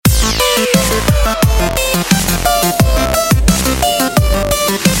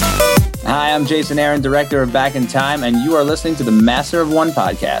Hi, I'm Jason Aaron, director of Back in Time, and you are listening to the Master of One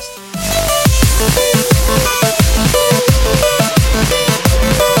podcast.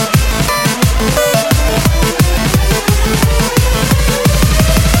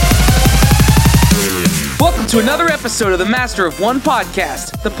 Welcome to another episode of the Master of One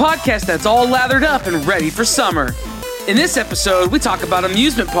podcast, the podcast that's all lathered up and ready for summer. In this episode, we talk about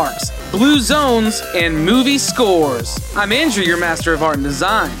amusement parks, blue zones, and movie scores. I'm Andrew, your Master of Art and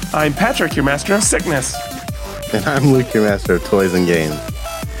Design. I'm Patrick, your Master of Sickness. And I'm Luke, your Master of Toys and Games.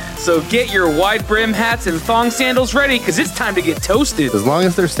 So get your wide brim hats and thong sandals ready, because it's time to get toasted. As long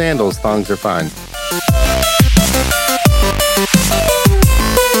as they're sandals, thongs are fine.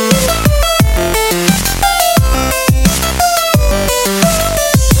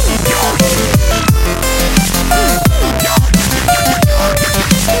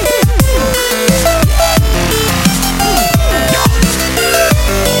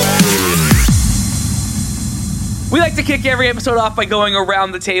 We like to kick every episode off by going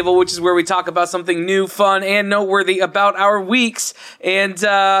around the table, which is where we talk about something new, fun, and noteworthy about our weeks. And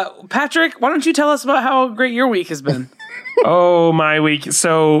Patrick, why don't you tell us about how great your week has been? Oh, my week.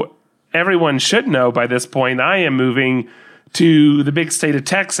 So everyone should know by this point, I am moving to the big state of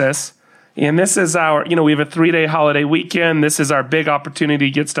Texas. And this is our, we have a 3-day holiday weekend. This is our big opportunity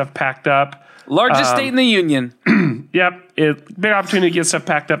to get stuff packed up. Largest state in the union. Yep. Big opportunity to get stuff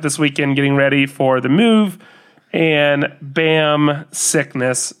packed up this weekend, getting ready for the move. And bam,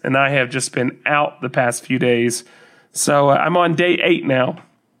 sickness. And I have just been out the past few days. So I'm on day 8 now.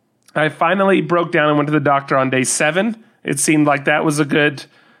 I finally broke down and went to the doctor on day 7. It seemed like that was it would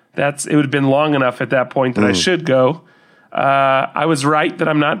have been long enough at that point that I should go. I was right that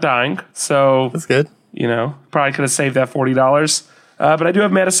I'm not dying. So that's good. Probably could have saved that $40. But I do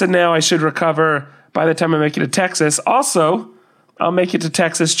have medicine now. I should recover by the time I make it to Texas. Also, I'll make it to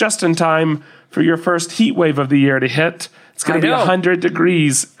Texas just in time for your first heat wave of the year to hit. It's going to be 100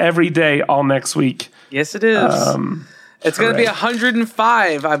 degrees every day all next week. Yes, it is. It's going to be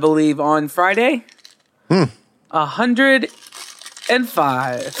 105, I believe, on Friday.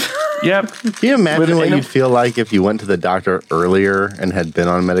 105. Yep. Can you imagine what you'd feel like if you went to the doctor earlier and had been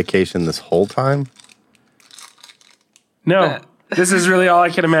on medication this whole time? No. This is really all I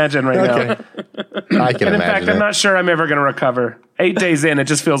can imagine right now. I can And in imagine fact, I'm not sure I'm ever going to recover. 8 days in, it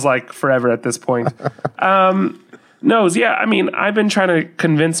just feels like forever at this point. I've been trying to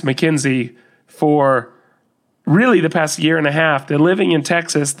convince Mackenzie for really the past year and a half that living in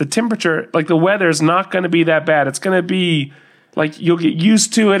Texas, the temperature, the weather's not going to be that bad. It's going to be you'll get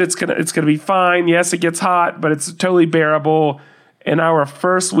used to it. It's gonna be fine. Yes, it gets hot, but it's totally bearable. In our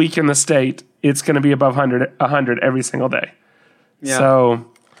first week in the state, it's going to be above 100 every single day. Yeah. So,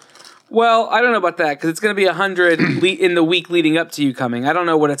 well, I don't know about that because it's going to be 100 in the week leading up to you coming. I don't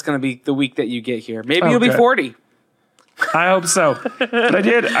know what it's going to be the week that you get here. Maybe it'll be 40. I hope so. But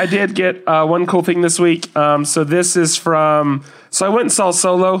I did get one cool thing this week. So this is so I went and saw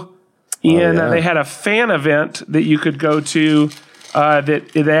Solo, and they had a fan event that you could go to. You got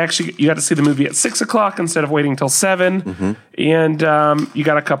to see the movie at 6:00 instead of waiting till 7. Mm-hmm. And you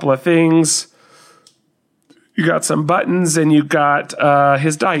got a couple of things. You got some buttons, and you got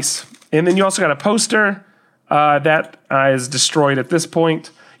his dice. And then you also got a poster that is destroyed at this point.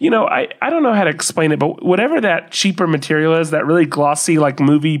 I don't know how to explain it, but whatever that cheaper material is, that really glossy,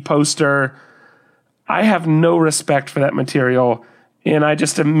 movie poster, I have no respect for that material. And I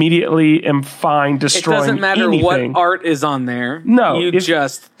just immediately am fine destroying anything. It doesn't matter what art is on there. No. You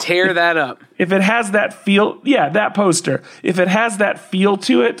just tear that up. If it has that feel, that poster. If it has that feel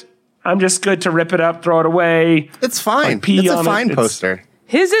to it, I'm just good to rip it up, throw it away. It's fine. It's a fine poster.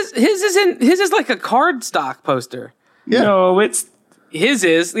 His is like a cardstock poster. Yeah. No, his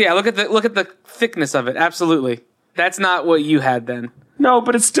is. Yeah, look at the thickness of it. Absolutely. That's not what you had then. No,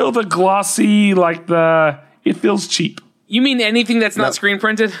 but it's still the glossy, it feels cheap. You mean anything that's not screen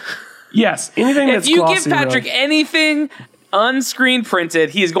printed? Yes, anything that's glossy. If you give Patrick anything unscreen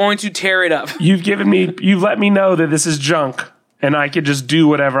printed, he is going to tear it up. You've let me know that this is junk. And I could just do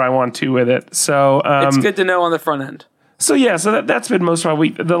whatever I want to with it. So it's good to know on the front end. So that's been most of my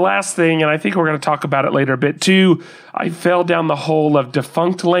week. The last thing, and I think we're going to talk about it later a bit too, I fell down the hole of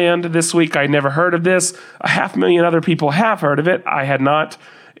Defunct Land this week. I never heard of this. 500,000 other people have heard of it. I had not.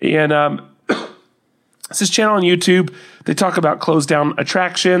 And it's this channel on YouTube. They talk about closed down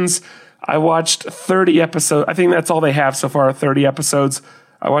attractions. I watched 30 episodes. I think that's all they have so far, 30 episodes.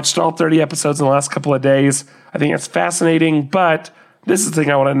 I watched all 30 episodes in the last couple of days. I think it's fascinating, but this is the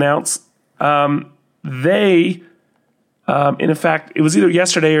thing I want to announce. They And in fact, it was either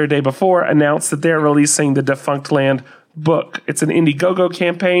yesterday or a day before, announced that they're releasing the Defunct Land book. It's an Indiegogo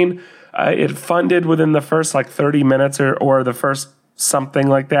campaign. It funded within the first 30 minutes or the first something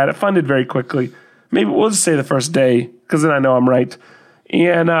like that. It funded very quickly. Maybe we'll just say the first day, because then I know I'm right.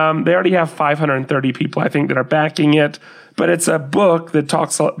 And they already have 530 people, I think, that are backing it. But it's a book that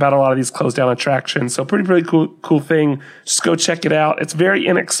talks about a lot of these closed down attractions. So pretty cool thing. Just go check it out. It's very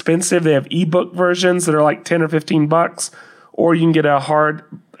inexpensive. They have ebook versions that are like $10 or $15, or you can get a hard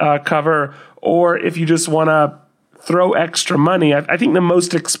cover. Or if you just want to throw extra money, I think the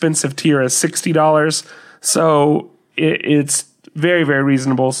most expensive tier is $60. So it's very, very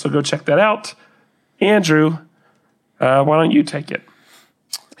reasonable. So go check that out. Andrew, why don't you take it?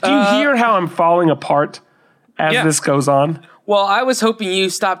 Do you hear how I'm falling apart as this goes on? Well, I was hoping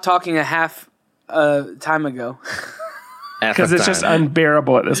you stopped talking a half time ago. Because it's just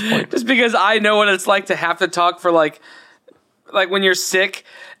unbearable at this point. Just because I know what it's like to have to talk for like when you're sick,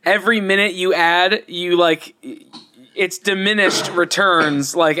 every minute you add, it's diminished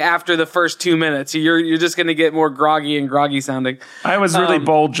returns after the first 2 minutes. You're just going to get more groggy sounding. I was really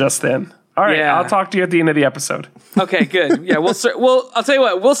bold just then. All right, I'll talk to you at the end of the episode. Okay, good. Yeah, we'll. I'll tell you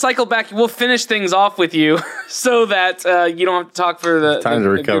what. We'll cycle back. We'll finish things off with you so that you don't have to talk for the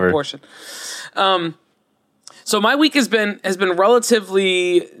recover good portion. So my week has been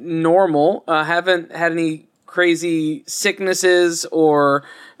relatively normal. Haven't had any crazy sicknesses or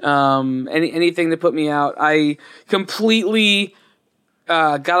anything to put me out. I completely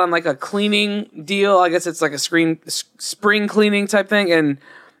got on a cleaning deal. I guess it's like a spring cleaning type thing, and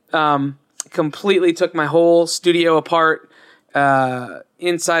completely took my whole studio apart,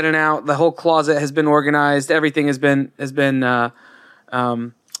 inside and out. The whole closet has been organized. Everything has been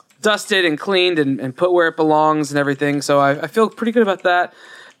dusted and cleaned and put where it belongs and everything. So I feel pretty good about that.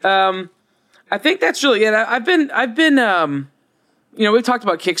 I think that's really it. I've been we've talked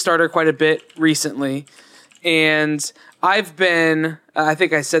about Kickstarter quite a bit recently, and I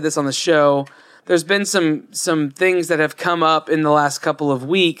think I said this on the show. There's been some things that have come up in the last couple of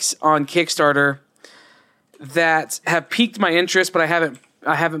weeks on Kickstarter that have piqued my interest, but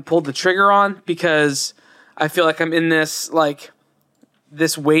I haven't pulled the trigger on because I feel like I'm in this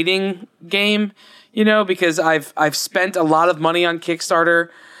this waiting game, because I've spent a lot of money on Kickstarter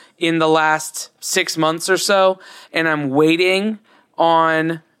in the last 6 months or so, and I'm waiting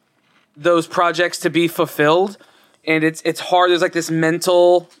on those projects to be fulfilled. And it's hard. There's this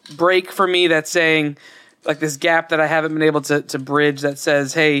mental break for me that's saying, this gap that I haven't been able to bridge that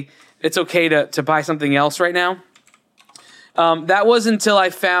says, hey, it's okay to buy something else right now. That was until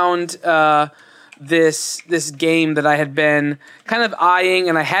I found this game that I had been kind of eyeing,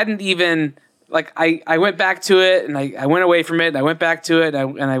 and I hadn't even I went back to it, and I went away from it, and I went back to it,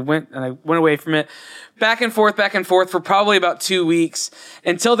 and I went away from it, back and forth for probably about 2 weeks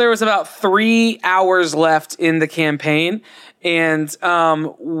until there was about 3 hours left in the campaign. And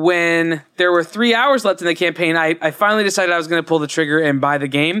when there were 3 hours left in the campaign, I finally decided I was going to pull the trigger and buy the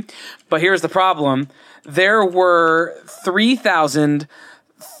game. But here's the problem: there were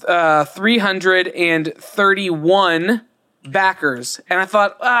 3,331 backers, and I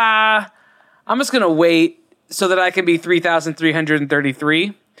thought, I'm just going to wait so that I can be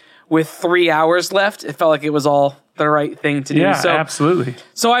 3,333 with 3 hours left. It felt like it was all the right thing to do. Yeah, absolutely.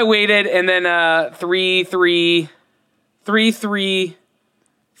 So I waited, and then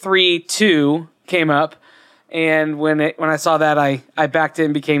 3,332 came up. And when I saw that, I backed it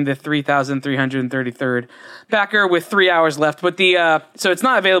and became the 3,333rd backer with 3 hours left. But so it's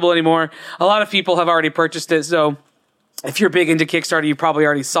not available anymore. A lot of people have already purchased it. So if you're big into Kickstarter, you probably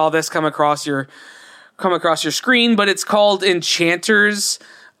already saw this come across your screen. But it's called Enchanters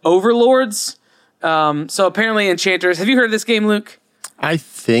Overlords. So apparently Enchanters. Have you heard of this game, Luke? I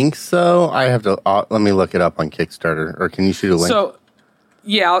think so. I have to let me look it up on Kickstarter. Or can you shoot a link? So.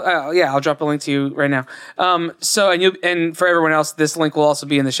 Yeah, I'll drop a link to you right now. And for everyone else, this link will also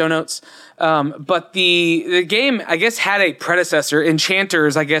be in the show notes. But the game, I guess, had a predecessor.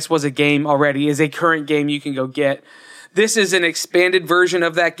 Enchanters, I guess, was a game already. Is a current game you can go get. This is an expanded version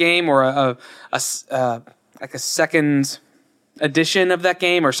of that game, or a second edition of that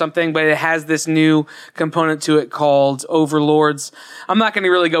game or something. But it has this new component to it called Overlords. I'm not going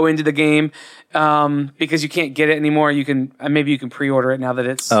to really go into the game. Because you can't get it anymore. Maybe you can pre-order it now that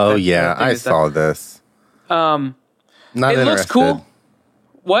it's. Oh yeah, I saw this. Not interested. Looks cool.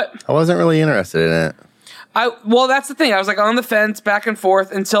 What? I wasn't really interested in it. Well, that's the thing. I was on the fence, back and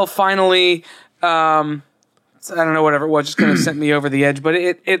forth, until finally, I don't know, whatever it was, just kind of sent me over the edge. But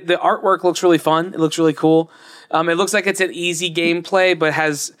the artwork looks really fun. It looks really cool. It looks like it's an easy gameplay, but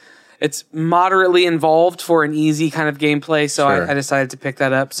it's moderately involved for an easy kind of gameplay. So Sure. I decided to pick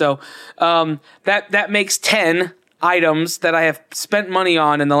that up. So that makes 10 items that I have spent money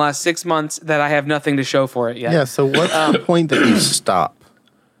on in the last 6 months that I have nothing to show for it yet. Yeah, so what's the point that you stop?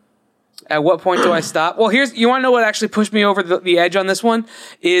 At what point do I stop? Well, you want to know what actually pushed me over the edge on this one?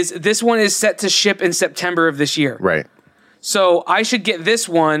 This one is set to ship in September of this year. Right. So I should get this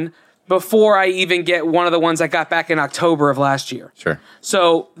one before I even get one of the ones I got back in October of last year. Sure.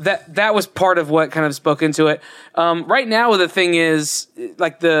 So that was part of what kind of spoke into it. Right now, the thing is,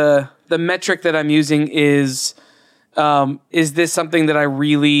 like the metric that I'm using is this something that I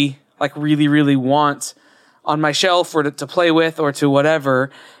really want on my shelf or to play with or to whatever.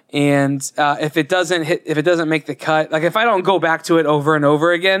 And if it doesn't make the cut, like if I don't go back to it over and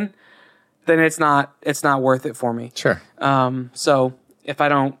over again, then it's not worth it for me. Sure. So if I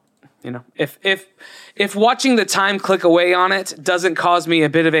don't, if watching the time click away on it doesn't cause me a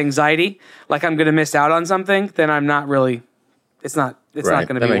bit of anxiety, like I'm going to miss out on something, then I'm not really. It's not Right.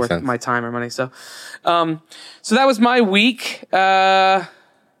 going to That be makes worth sense. my time or money. So, so that was my week.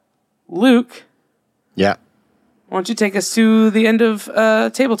 Luke, Yeah. why don't you take us to the end of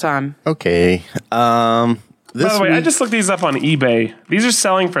table time? Okay. This By the way, I week- just looked these up on eBay. These are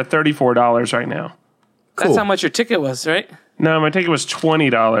selling for $34 right now. Cool. That's how much your ticket was, right? No, my ticket was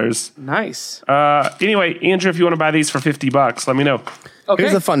 $20. Nice. Anyway, Andrew, if you want to buy these for $50, let me know. Okay.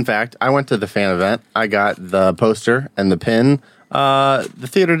 Here's a fun fact. I went to the fan event. I got the poster and the pin. The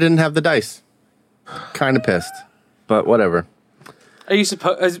theater didn't have the dice. Kind of pissed, but whatever. Are you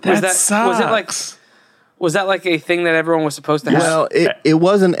supposed? Sucks. Was that like a thing that everyone was supposed to have? Well, it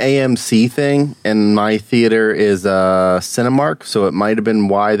was an AMC thing, and my theater is Cinemark, so it might have been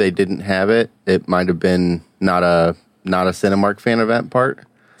why they didn't have it. It might have been not a Cinemark fan event part.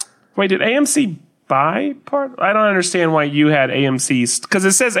 Wait, did AMC buy part? I don't understand why you had AMC, because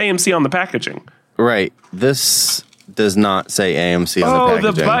it says AMC on the packaging. Right. This does not say AMC on the Oh,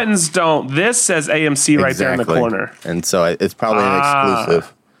 packaging. the buttons don't. This says AMC right there in the corner. And so it's probably an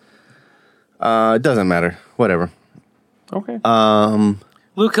exclusive. It doesn't matter. Whatever. Okay.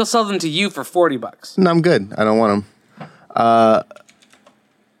 Luke, he'll sell them to you for $40. No, I'm good. I don't want them.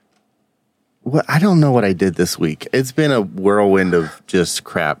 I don't know what I did this week. It's been a whirlwind of just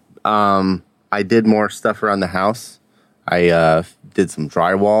crap. I did more stuff around the house. I did some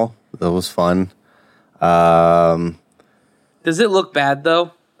drywall. That was fun. Does it look bad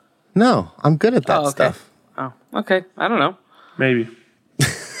though? No, I'm good at that Oh, okay. stuff. Oh, okay. I don't know. Maybe.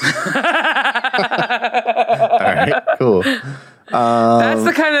 All right, cool.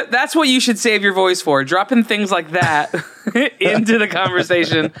 That's what you should save your voice for. Dropping things like that into the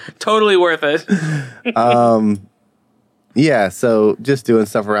conversation. Totally worth it. Yeah, so just doing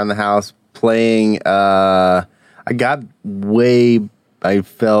stuff around the house, playing. You're talking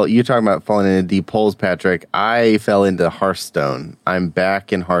about falling into deep holes, Patrick. I fell into Hearthstone. I'm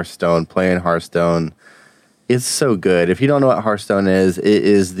back in Hearthstone, playing Hearthstone. It's so good. If you don't know what Hearthstone is, it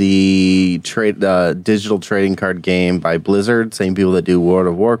is the digital trading card game by Blizzard, same people that do World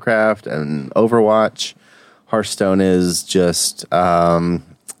of Warcraft and Overwatch. Hearthstone is just a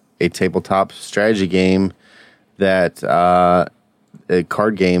tabletop strategy game a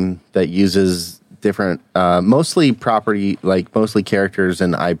card game that uses different, mostly characters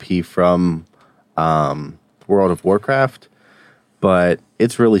and IP from World of Warcraft, but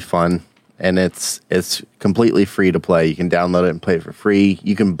it's really fun. And it's completely free to play. You can download it and play it for free.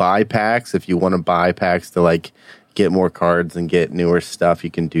 You can buy packs if you want to buy packs to get more cards and get newer stuff. You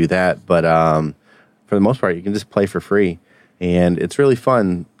can do that, but for the most part, you can just play for free, and it's really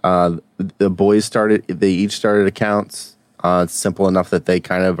fun. The boys they each started accounts. It's simple enough that they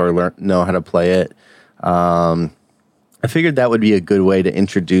kind of know how to play it. I figured that would be a good way to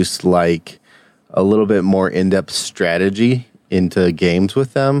introduce a little bit more in-depth strategy into games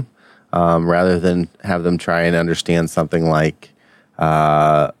with them. Rather than have them try and understand something like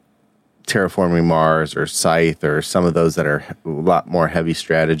Terraforming Mars or Scythe or some of those that are a lot more heavy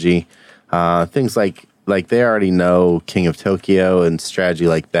strategy. Things like they already know King of Tokyo and strategy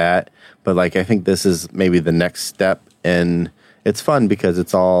like that. But I think this is maybe the next step. And it's fun because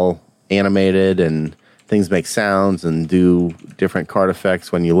it's all animated and things make sounds and do different card effects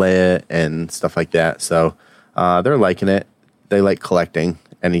when you lay it and stuff like that. So they're liking it. They like collecting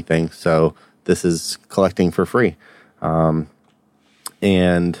anything, so this is collecting for free. And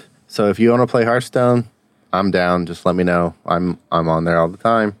so if you want to play Hearthstone, I'm down. Just let me know. I'm on there all the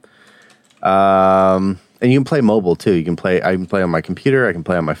time. And you can play mobile too. I can play on my computer. I can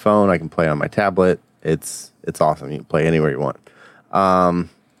play on my phone. I can play on my tablet. It's awesome. You can play anywhere you want.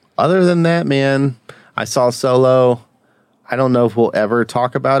 Other than that, man, I saw Solo. I don't know if we'll ever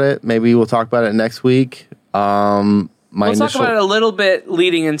talk about it. Maybe we'll talk about it next week. We'll talk about it a little bit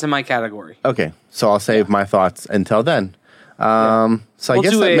leading into my category. Okay, so I'll save my thoughts until then. So I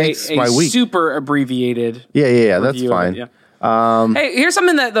guess that makes my week super abbreviated. Yeah. That's fine. Hey, here's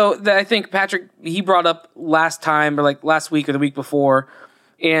something that I think Patrick he brought up last time, or like last week or the week before,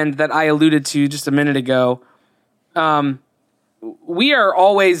 and that I alluded to just a minute ago. We are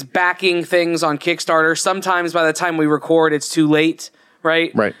always backing things on Kickstarter. Sometimes by the time we record, it's too late,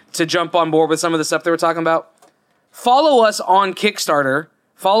 right? Right. To jump on board with some of the stuff that we're talking about. Follow us on Kickstarter.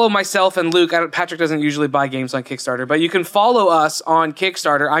 Follow myself and Luke. Patrick doesn't usually buy games on Kickstarter, but you can follow us on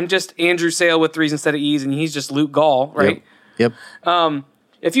Kickstarter. I'm just Andrew Sale with 3s instead of E's, and he's just Luke Gall, right? Yep.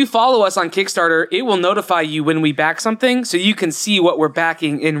 If you follow us on Kickstarter, it will notify you when we back something, so you can see what we're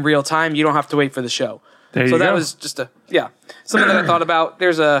backing in real time. You don't have to wait for the show. There So you that go. was just something that I thought about.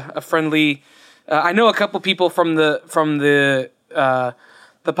 There's a friendly. I know a couple people from the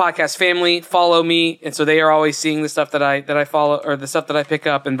podcast family follow me, and so they are always seeing the stuff that I follow or the stuff that I pick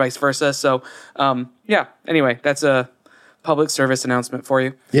up, and vice versa. So Anyway, that's a public service announcement for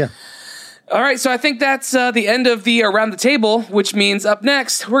you. Yeah. All right, so I think that's the end of the Around the Table, which means up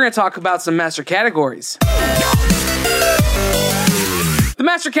next we're going to talk about some master categories. The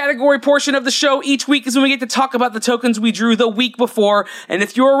master category portion of the show each week is when we get to talk about the tokens we drew the week before. And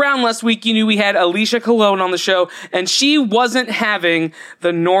if you were around last week, you knew we had Alicia Colon on the show, and she wasn't having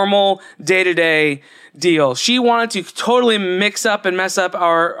the normal day-to-day deal. She wanted to totally mix up and mess up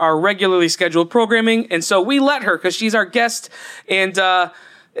our regularly scheduled programming, and so we let her because she's our guest, and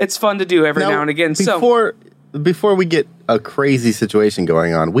it's fun to do every now and again. Before we get a crazy situation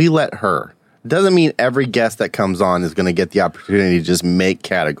going on, we let her. Doesn't mean every guest that comes on is going to get the opportunity to just make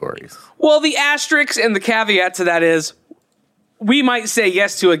categories. Well, the asterisk and the caveat to that is we might say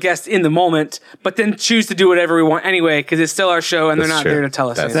yes to a guest in the moment, but then choose to do whatever we want anyway because it's still our show and they're not there to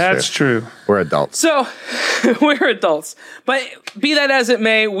tell us anything. That's true. We're adults. So, we're adults. But be that as it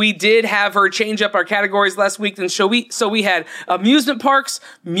may, we did have her change up our categories last week. And so we had amusement parks,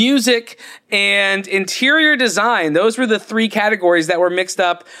 music, and interior design. Those were the 3 categories that were mixed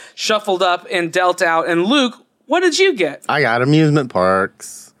up, shuffled up, and dealt out. And Luke, what did you get? I got amusement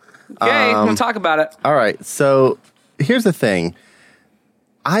parks. Okay, we'll talk about it. All right, so here's the thing.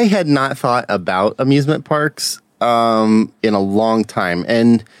 I had not thought about amusement parks in a long time,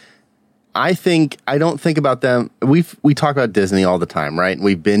 and I don't think about them. We talk about Disney all the time, right?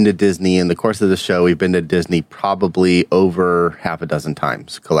 We've been to Disney in the course of the show. We've been to Disney probably over half a dozen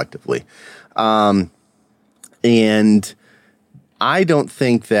times collectively, and I don't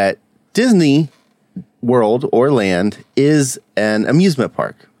think that Disney World or Land is an amusement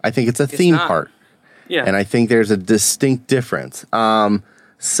park. I think it's a theme park. Yeah. And I think there's a distinct difference.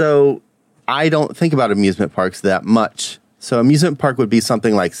 So I don't think about amusement parks that much. So amusement park would be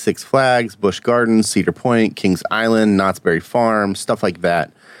something like Six Flags, Busch Gardens, Cedar Point, Kings Island, Knott's Berry Farm, stuff like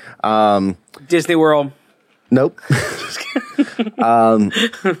that. Disney World. Nope.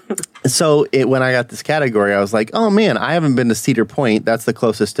 So when I got this category, I was like, oh man, I haven't been to Cedar Point. That's the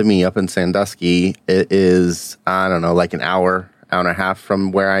closest to me up in Sandusky. It is, I don't know, like an hour and a half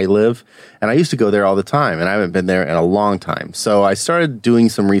from where I live. And I used to go there all the time, and I haven't been there in a long time. So I started doing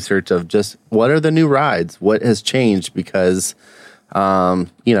some research of just what are the new rides? What has changed? Because,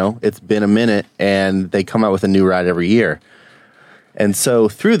 it's been a minute, and they come out with a new ride every year. And so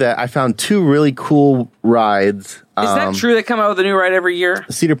through that, I found 2 really cool rides. Is that true? They come out with a new ride every year?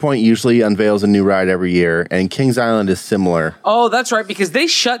 Cedar Point usually unveils a new ride every year, and Kings Island is similar. Oh, that's right, because they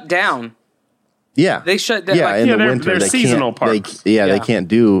shut down. Yeah. They shut down. Yeah, in the winter. They're they seasonal can't, parks. They can't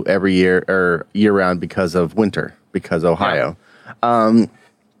do every year or year-round because of winter, because Ohio. Yeah.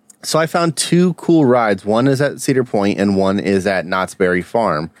 So I found 2 cool rides. One is at Cedar Point, and one is at Knott's Berry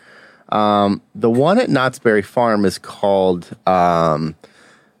Farm. The one at Knott's Berry Farm is called Hang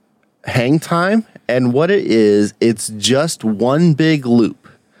Time, and what it is, it's just one big loop.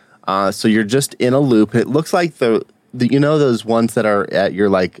 So you're just in a loop. It looks like those ones that are at your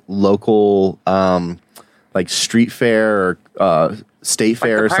like local like street fair or state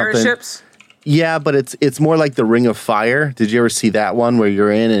fair or something. Pirate ships? Yeah, but it's more like the Ring of Fire. Did you ever see that one where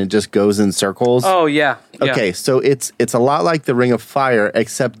you're in and it just goes in circles? Oh yeah. Okay, so it's a lot like the Ring of Fire,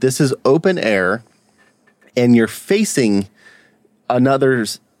 except this is open air, and you're facing another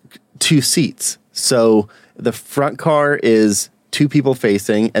 2 seats. So the front car is 2 people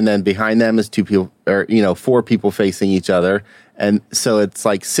facing, and then behind them is 2 people, or 4 people facing each other, and so it's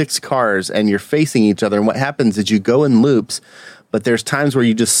like 6 cars, and you're facing each other. And what happens is you go in loops, but there's times where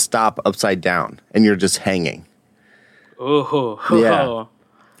you just stop upside down and you're just hanging. Oh, yeah.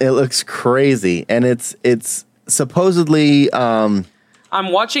 It looks crazy, and it's supposedly, I'm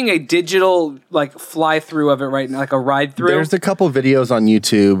watching a digital like fly through of it right now, like a ride through. there's a couple videos on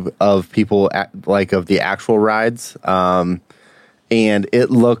YouTube of people of the actual rides, and it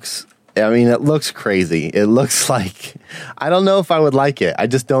looks crazy. It looks like, I don't know if I would like it. I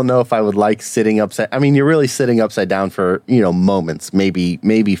just don't know if I would like sitting upside. I mean, you're really sitting upside down for, moments,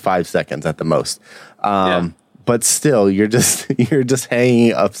 maybe 5 seconds at the most. But still, you're just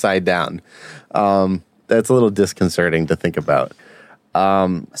hanging upside down. That's a little disconcerting to think about.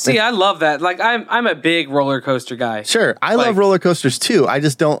 See, I love that. Like, I'm a big roller coaster guy. Sure, I love roller coasters too. I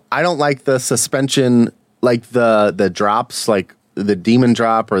don't like the suspension, like the drops, like the demon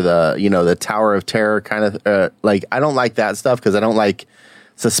drop or the Tower of Terror kind of I don't like that stuff because I don't like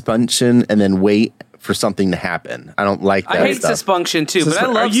suspension and then wait for something to happen. I don't like that I hate stuff. suspension too, but I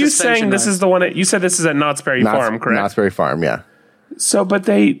love. Are you suspension saying this rides. is the one? You said this is at Knott's Berry Farm, correct? Knott's Berry Farm, yeah. So, but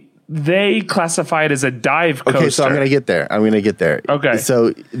they classify it as a dive coaster. Okay, so I'm gonna get there. Okay.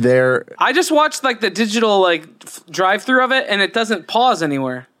 So I just watched like the digital drive through of it, and it doesn't pause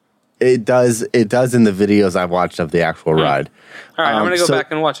anywhere. it does in the videos I've watched of the actual ride. All right, I'm gonna go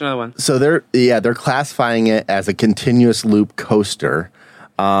back and watch another one. So they're classifying it as a continuous loop coaster.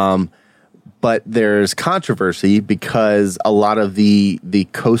 But there's controversy because a lot of the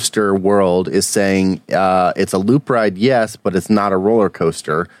coaster world is saying it's a loop ride, yes, but it's not a roller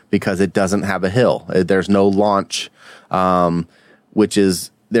coaster because it doesn't have a hill. There's no launch,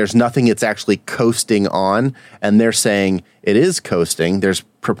 there's nothing it's actually coasting on. And they're saying it is coasting. There's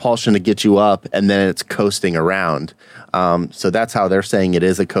propulsion to get you up, and then it's coasting around. So that's how they're saying it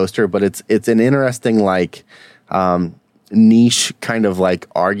is a coaster. But it's an interesting niche kind of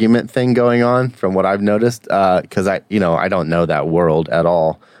argument thing going on from what I've noticed, because I don't know that world at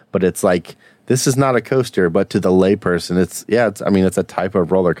all, but it's like, this is not a coaster, but to the layperson it's a type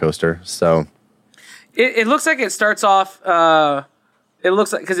of roller coaster. So it looks like it starts off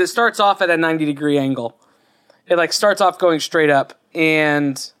because it starts off at a 90-degree angle. It starts off going straight up,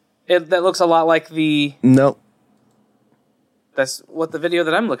 and that looks a lot like nope, that's what the video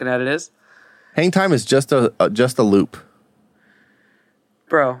that I'm looking at it is. Hang Time is just a loop.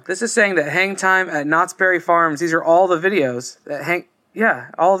 Bro, this is saying that Hang Time at Knott's Berry Farms. These are all the videos that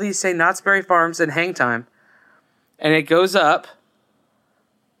all of these say Knott's Berry Farms and Hang Time, and it goes up.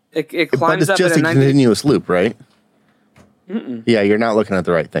 It climbs but up. It's just at a 90. continuous loop, right? Mm-mm. Yeah, you're not looking at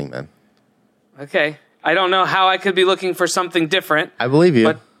the right thing then. Okay, I don't know how I could be looking for something different. I believe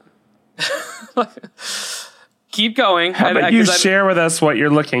you. But keep going. How about you share with us what you're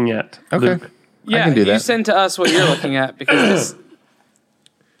looking at? Okay, Luke? Yeah, I can do that. You send to us what you're looking at because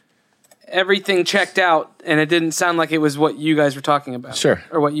everything checked out, and it didn't sound like it was what you guys were talking about. Sure.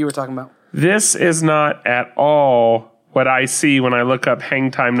 Or what you were talking about. This is not at all what I see when I look up Hang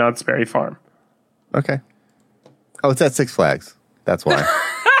Time Knott's Berry Farm. Okay. Oh, it's at Six Flags. That's why.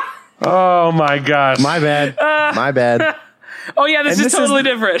 Oh my gosh. My bad. My bad. Oh yeah, this is totally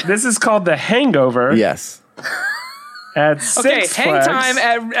different. This is called The Hangover. Yes. At Six Hang Flags. Time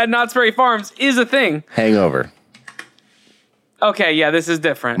at Knott's Berry Farms is a thing. Hangover. Okay, yeah, this is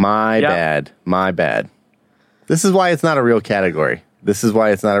different. My bad. This is why it's not a real category. This is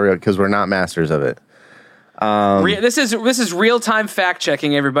why it's not a real, because we're not masters of it. This is real time fact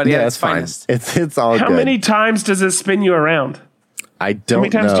checking, everybody. Yeah, at that's its fine. finest. It's all How good. many times does it spin you around? I don't know. How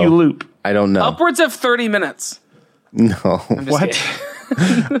many times do you loop? I don't know. Upwards of 30 minutes. No. I'm just What?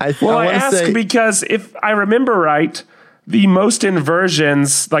 kidding. I I ask because if I remember right, the most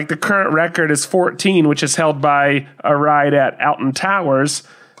inversions, like the current record is 14, which is held by a ride at Alton Towers.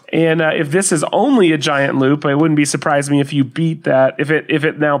 And if this is only a giant loop, it wouldn't be surprised me if you beat that, if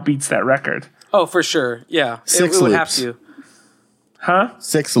it now beats that record. Oh, for sure. Yeah. Six it would have loops. to. Huh?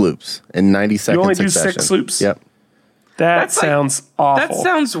 6 loops in 90 seconds. You only do succession. 6 loops? Yep. That sounds awful. That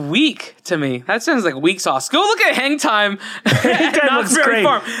sounds weak to me. That sounds like weak sauce. Go look at Hang Time at Time Knott's looks Berry great.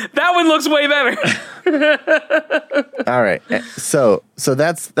 Farm. That one looks way better. All right. So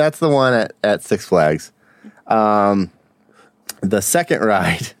that's the one at Six Flags. The second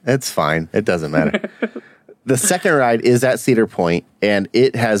ride, it's fine. It doesn't matter. The second ride is at Cedar Point, and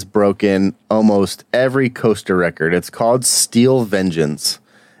it has broken almost every coaster record. It's called Steel Vengeance,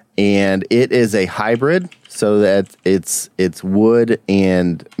 and it is a hybrid, so that it's wood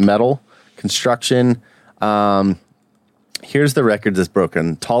and metal construction. Here's the records that's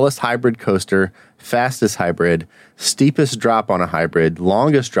broken: tallest hybrid coaster, fastest hybrid, steepest drop on a hybrid,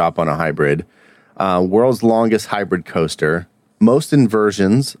 longest drop on a hybrid, world's longest hybrid coaster, most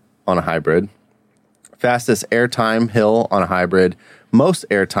inversions on a hybrid, fastest airtime hill on a hybrid, most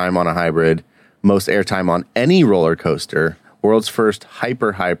airtime on a hybrid, most airtime on any roller coaster, world's first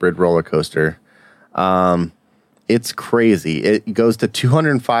hyper hybrid roller coaster. It's crazy. It goes to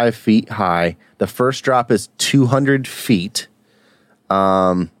 205 feet high. The first drop is 200 feet.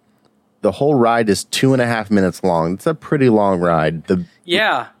 The whole ride is 2.5 minutes long. It's a pretty long ride.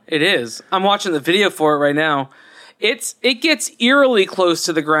 Yeah, it is. I'm watching the video for it right now. It gets eerily close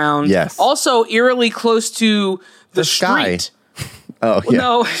to the ground. Yes. Also eerily close to the sky. street. Oh, yeah.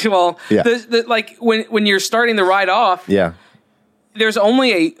 No, well, Yeah. like when you're starting the ride off, Yeah. there's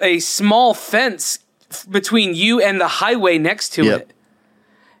only a small fence between you and the highway next to Yep. it.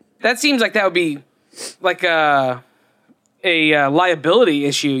 That seems like that would be like a liability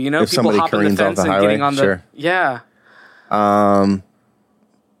issue, you know? If somebody hopping the careens off fence the and highway, getting on the sure. yeah.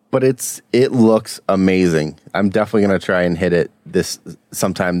 But it looks amazing. I'm definitely going to try and hit it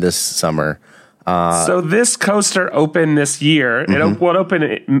sometime this summer. So this coaster opened this year. It will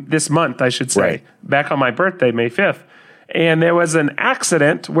open this month, I should say, Right. back on my birthday, May 5th. And there was an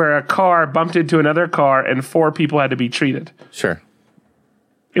accident where a car bumped into another car and 4 people had to be treated. Sure.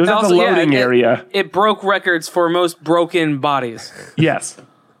 It was at the Also, yeah, loading area. It broke records for most broken bodies. Yes.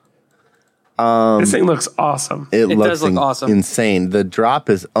 This thing looks awesome. It looks does look awesome. insane. The drop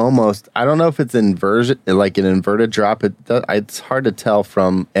is almost, I don't know if it's inversion, like an inverted drop. It's hard to tell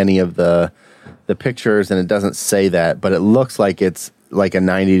from any of the pictures, and it doesn't say that, but it looks like it's like a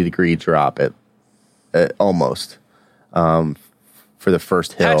 90-degree drop. Almost. For the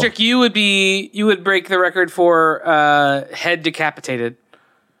first hill. Patrick, you would break the record for head decapitated.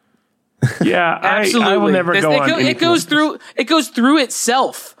 Yeah, Absolutely. I will never go on. It goes through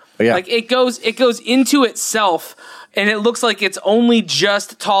itself. Yeah. Like it goes into itself, and it looks like it's only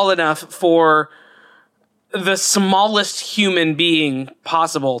just tall enough for the smallest human being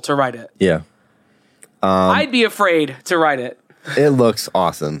possible to ride it. Yeah. I'd be afraid to ride it. It looks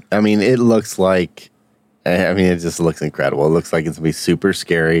awesome. I mean, it just looks incredible. It looks like it's going to be super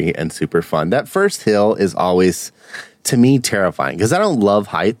scary and super fun. That first hill is always, to me, terrifying because I don't love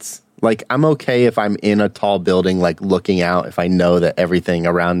heights. Like, I'm okay if I'm in a tall building, like looking out, if I know that everything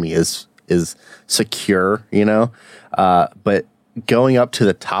around me is secure, you know? But going up to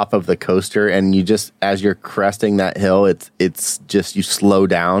the top of the coaster and you just, as you're cresting that hill, it's just, you slow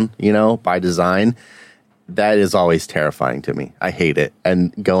down, you know, by design. That is always terrifying to me. I hate it.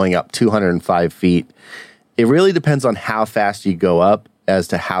 And going up 205 feet, it really depends on how fast you go up as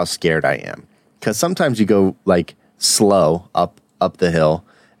to how scared I am. Because sometimes you go like slow up the hill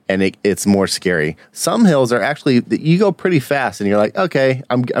and it's more scary. Some hills are actually, you go pretty fast and you're like, okay,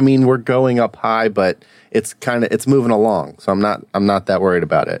 we're going up high, but it's moving along. So I'm not that worried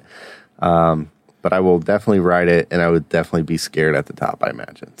about it. But I will definitely ride it, and I would definitely be scared at the top, I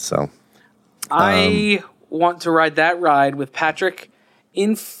imagine. So I want to ride that ride with Patrick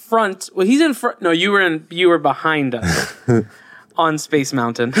in front. Well, he's in front. No, you were behind us on Space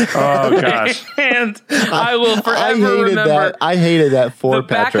Mountain. Oh gosh! And I will forever remember. I hated that for the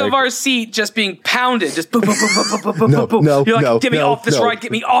Patrick. back of our seat just being pounded, just boom, boom, boom, boom, boom, boom, No, boom. no, You're like, no, get me no, off this no. ride,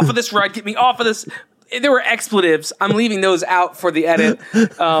 get me off of this ride, get me off of this. There were expletives. I'm leaving those out for the edit.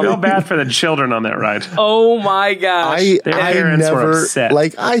 Feel bad for the children on that ride. Oh my gosh! Their I parents were never, upset.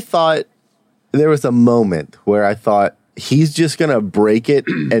 like, I thought there was a moment where I thought he's just going to break it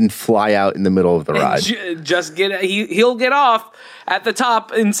and fly out in the middle of the ride. Just he'll get off at the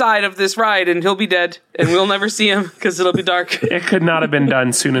top inside of this ride, and he'll be dead, and we'll never see him because it'll be dark. It could not have been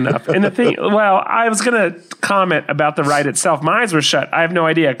done soon enough. And the thing, well, I was going to comment about the ride itself. My eyes were shut. I have no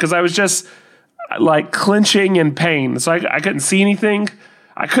idea because I was just like clenching in pain. So I couldn't see anything.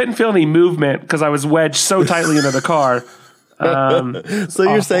 I couldn't feel any movement because I was wedged so tightly into the car. So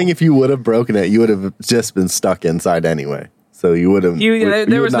you're saying if you would have broken it, you would have just been stuck inside anyway. So you would have.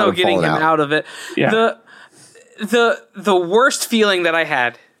 There was no getting him out of it. Yeah. The worst feeling that I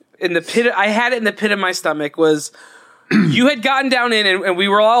had in the pit, I had it in the pit of my stomach, was you had gotten down in and we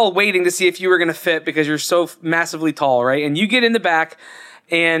were all waiting to see if you were going to fit because you're so massively tall, right? And you get in the back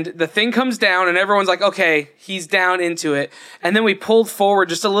and the thing comes down and everyone's like, okay, he's down into it. And then we pulled forward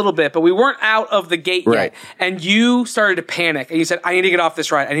just a little bit, but we weren't out of the gate Right. yet. And you started to panic and you said, I need to get off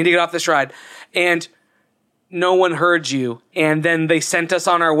this ride. I need to get off this ride. And no one heard you. And then they sent us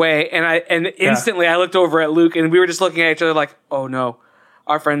on our way. And instantly I looked over at Luke and we were just looking at each other like, oh no,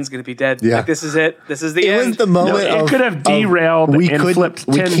 our friend's going to be dead. Yeah. Like, this is it. This is the It end. was the moment it could have derailed and flipped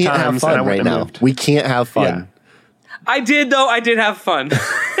 10 we can't have times and I fun right wouldn't have now. moved. We can't have fun. Yeah. I did though. I did have fun.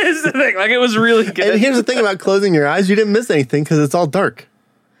 Is the thing. Like, it was really good. And here's the thing about closing your eyes: you didn't miss anything because it's all dark.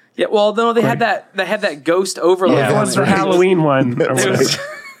 Yeah, well, no, they had that ghost overlay. Yeah, it was the right. Halloween one. Or It whatever. was,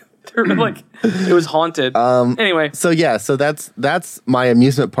 they were like, it was haunted. Anyway, So yeah, so that's my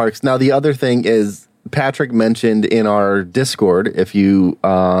amusement parks. Now the other thing is Patrick mentioned in our Discord, if you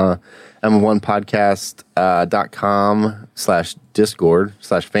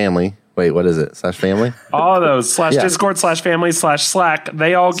m1podcast.com/discord/family. Wait, what is it? /family? All of those /Discord /family /Slack.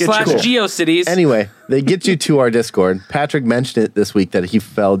 They all get you. /GeoCities. Anyway, they get you to our Discord. Patrick mentioned it this week that he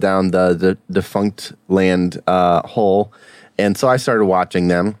fell down the Defunct Land hole. And so I started watching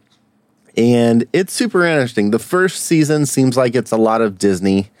them. And it's super interesting. The first season seems like it's a lot of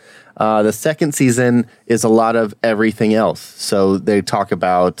Disney. The second season is a lot of everything else. So they talk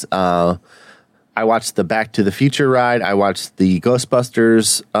about... I watched the Back to the Future ride. I watched the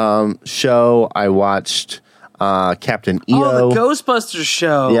Ghostbusters show. I watched Captain EO. Oh, the Ghostbusters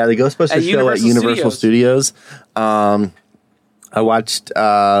show. Yeah, the Ghostbusters show at Universal Studios. I watched.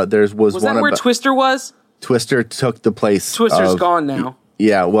 Was that one where Twister was? Twister took the place. Twister's gone now.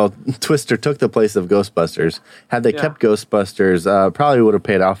 Yeah, well, Twister took the place of Ghostbusters. Had they kept Ghostbusters, probably would have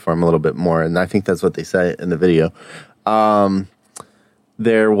paid off for him a little bit more, and I think that's what they say in the video.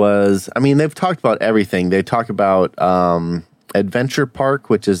 There was, I mean, they've talked about everything. They talk about Adventure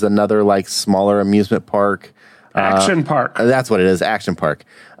Park, which is another like smaller amusement park. Action Park. That's what it is, Action Park.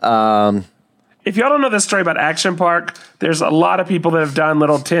 If y'all don't know this story about Action Park, there's a lot of people that have done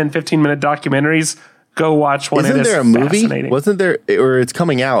little 10, 15-minute documentaries. Go watch one. Isn't there a movie? Wasn't there, or it's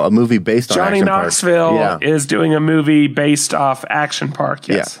coming out, a movie based on Action Park? Johnny Knoxville is doing a movie based off Action Park,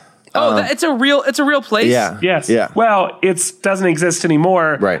 yes. Yeah. Oh, it's a real place? Yeah. Yes. Yeah. Well, it doesn't exist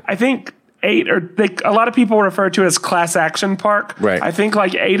anymore. Right. I think a lot of people refer to it as Class Action Park. Right. I think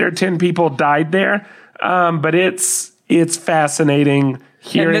like 8 or 10 people died there. But it's fascinating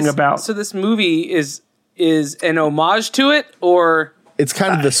hearing about. So this movie is an homage to it, or it's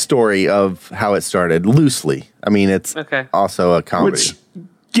kind of the story of how it started, loosely. I mean, it's also a comedy. Which,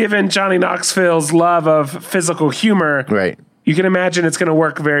 given Johnny Knoxville's love of physical humor, right, you can imagine it's going to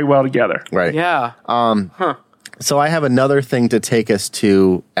work very well together. Right. Yeah. So I have another thing to take us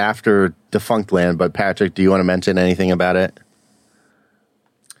to after Defunct Land, but Patrick, do you want to mention anything about it?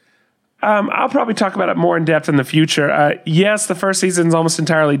 I'll probably talk about it more in depth in the future. Yes, the first season is almost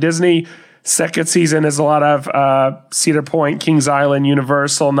entirely Disney. Second season is a lot of Cedar Point, Kings Island,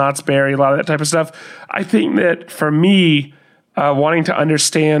 Universal, Knott's Berry, a lot of that type of stuff. I think that for me, wanting to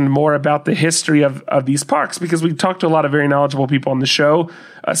understand more about the history of these parks, because we talked to a lot of very knowledgeable people on the show,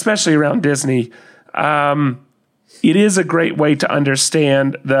 especially around Disney. It is a great way to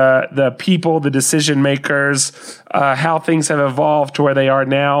understand the people, the decision makers, how things have evolved to where they are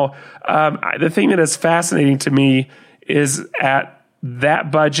now. The thing that is fascinating to me is at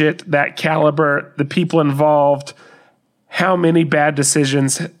that budget, that caliber, the people involved, how many bad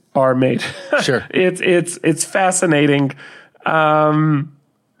decisions are made. Sure. It's fascinating. The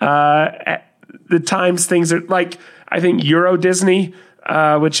times things are like, I think Euro Disney,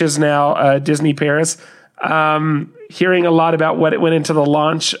 which is now Disney Paris, hearing a lot about what it went into the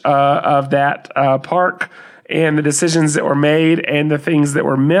launch of that park and the decisions that were made and the things that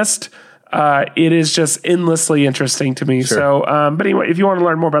were missed. It is just endlessly interesting to me. Sure. So, but anyway, if you want to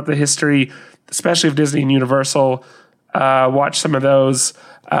learn more about the history, especially of Disney and Universal, watch some of those.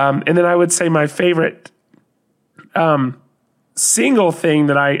 And then I would say my favorite single thing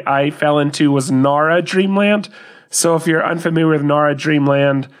that I fell into was Nara Dreamland. So if you're unfamiliar with Nara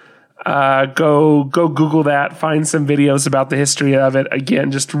Dreamland, go Google that, find some videos about the history of it.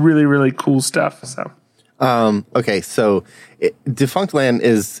 Again, just really, really cool stuff. So, okay. So Defunct Land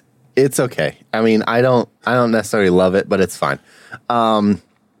it's okay. I mean, I don't necessarily love it, but it's fine.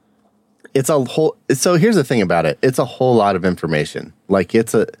 It's a whole, so here's the thing about it. It's a whole lot of information. Like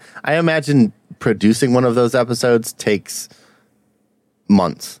I imagine producing one of those episodes takes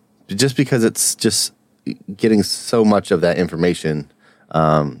months just because it's just getting so much of that information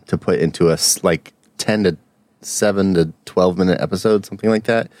to put into a like 10 to 7 to 12 minute episode, something like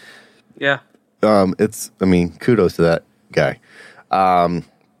that. Yeah. Kudos to that guy.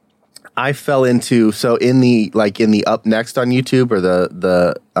 I fell into, so in the up next on YouTube or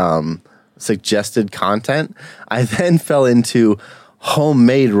the suggested content, I then fell into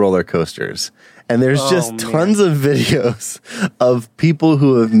homemade roller coasters. And there's just tons of videos of people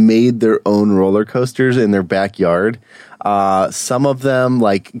who have made their own roller coasters in their backyard. Some of them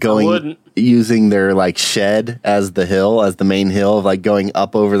like using their like shed as the main hill, like going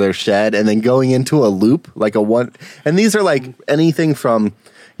up over their shed and then going into a loop, like and these are like anything from,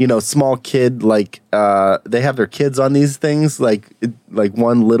 small kid, like they have their kids on these things, like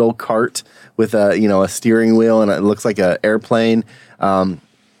one little cart with a steering wheel and it looks like an airplane,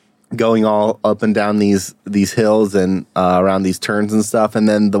 going all up and down these hills and around these turns and stuff. And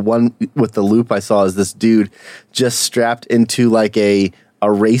then the one with the loop I saw is this dude just strapped into like a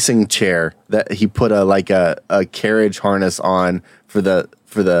racing chair that he put a carriage harness on for the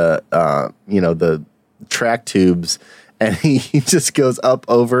the track tubes, and he just goes up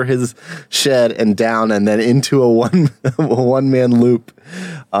over his shed and down and then into a one man loop.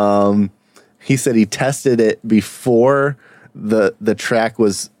 He said he tested it before the track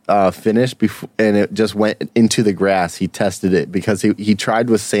was finished and it just went into the grass. He tested it because he tried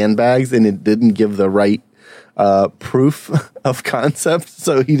with sandbags and it didn't give the right proof of concept,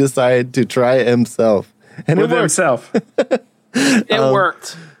 so he decided to try it himself. And with himself. It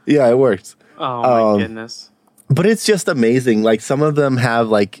worked. Yeah, it worked. Oh my goodness. But it's just amazing. Like, some of them have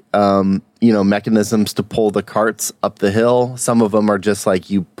mechanisms to pull the carts up the hill. Some of them are just like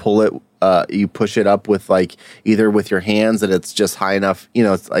you pull it, you push it up with either with your hands, and it's just high enough.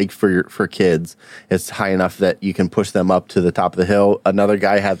 It's like for kids, it's high enough that you can push them up to the top of the hill. Another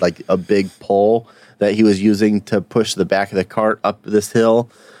guy had a big pole that he was using to push the back of the cart up this hill.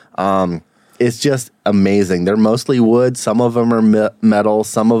 It's just amazing. They're mostly wood. Some of them are metal.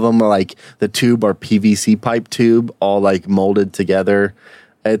 Some of them are the tube or PVC pipe tube, all molded together.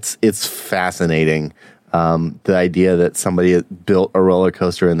 It's fascinating. The idea that somebody built a roller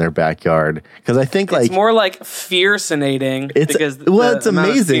coaster in their backyard, because I think it's more fear-cinating. It's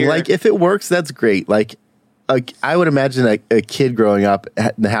amazing. If it works, that's great. I would imagine a kid growing up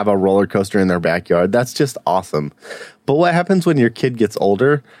have a roller coaster in their backyard. That's just awesome. But what happens when your kid gets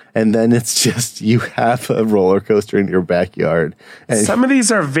older and then it's just you have a roller coaster in your backyard? And some of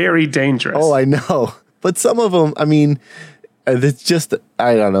these are very dangerous. Oh, I know. But some of them, I mean, it's just,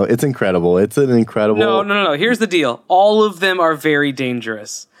 I don't know. It's incredible. It's an incredible... No. Here's the deal. All of them are very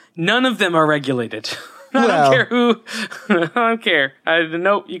dangerous. None of them are regulated. I don't care who... I don't care.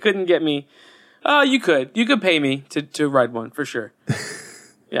 Nope, you couldn't get me... you could. You could pay me to ride one for sure.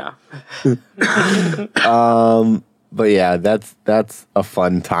 Yeah. But yeah, that's a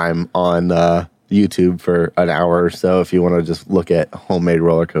fun time on YouTube for an hour or so if you want to just look at homemade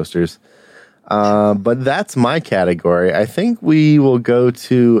roller coasters. But that's my category. I think we will go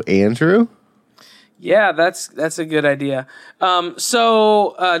to Andrew. Yeah, that's a good idea.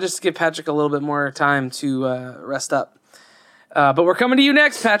 So just to give Patrick a little bit more time to rest up. But we're coming to you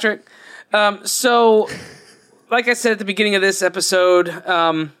next, Patrick. So, like I said at the beginning of this episode,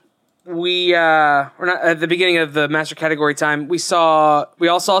 we're not at the beginning of the master category time. We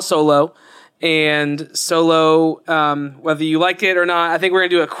all saw Solo, and Solo, whether you like it or not, I think we're gonna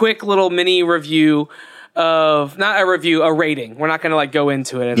do a quick little mini review of, not a review, a rating. We're not gonna go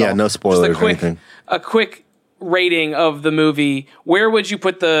into it at all. Yeah, no spoilers or anything. A quick rating of the movie. Where would you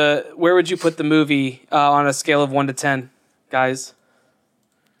put the movie on a scale of 1 to 10, guys?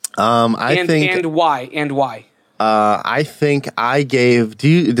 I think why? I think I gave.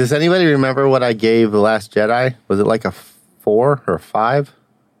 Does anybody remember what I gave The Last Jedi? Was it a 4 or a 5?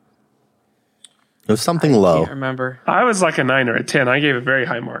 It was something low. I can't remember. I was a 9 or a 10. I gave it very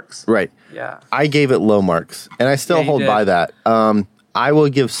high marks. Right. Yeah. I gave it low marks, and I still hold by that. I will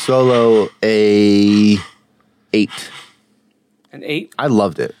give Solo a 8. An 8? I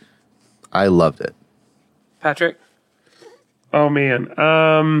loved it. Patrick? Oh man.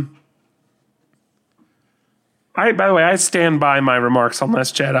 By the way, I stand by my remarks on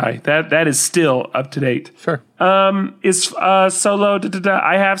Last Jedi. That is still up to date. Sure. Is Solo?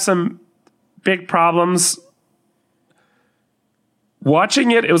 I have some big problems.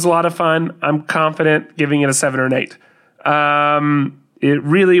 Watching it was a lot of fun. I'm confident giving it a 7 or an 8. It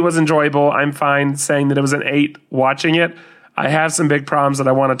really was enjoyable. I'm fine saying that it was an 8 watching it. I have some big problems that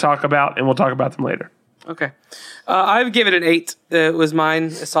I want to talk about, and we'll talk about them later. Okay. I would give it an 8. It was mine,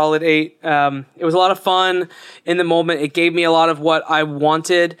 a solid 8. It was a lot of fun in the moment. It gave me a lot of what I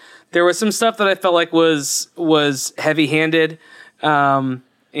wanted. There was some stuff that I felt like was heavy-handed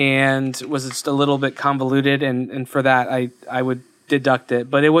and was just a little bit convoluted, and for that I would deduct it.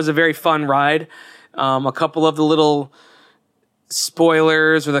 But it was a very fun ride. A couple of the little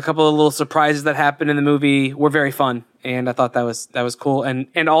spoilers or the couple of little surprises that happened in the movie were very fun, and I thought that was cool,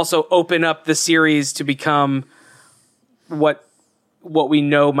 and also open up the series to become what we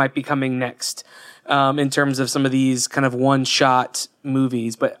know might be coming next, in terms of some of these kind of one-shot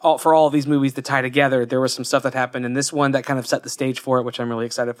movies. But for all of these movies to tie together, there was some stuff that happened in this one that kind of set the stage for it, which I'm really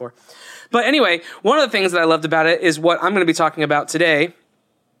excited for. But anyway, one of the things that I loved about it is what I'm going to be talking about today.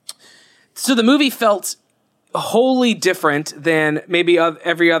 So the movie felt wholly different than maybe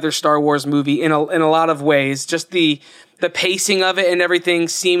every other Star Wars movie in a lot of ways. Just the pacing of it and everything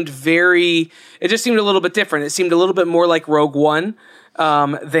seemed it just seemed a little bit different. It seemed a little bit more like Rogue One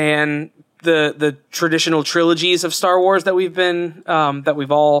than the traditional trilogies of Star Wars that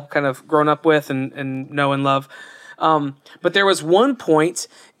we've all kind of grown up with and know and love. But there was one point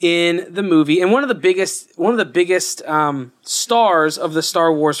in the movie, and one of the biggest stars of the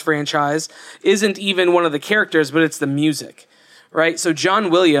Star Wars franchise isn't even one of the characters, but it's the music, right? So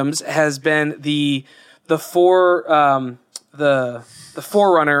John Williams has been the forerunner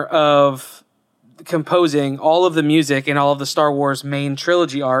of composing all of the music in all of the Star Wars main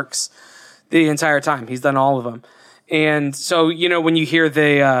trilogy arcs the entire time. He's done all of them. And so, when you hear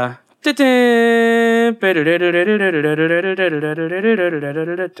the that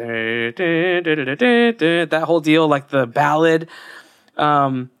whole deal, like the ballad,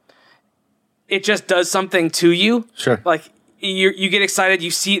 it just does something to you. Sure. Like you get excited.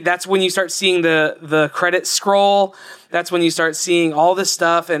 You see, that's when you start seeing the credits scroll. That's when you start seeing all this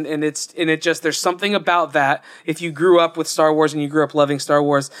stuff. And it just, there's something about that. If you grew up with Star Wars and you grew up loving Star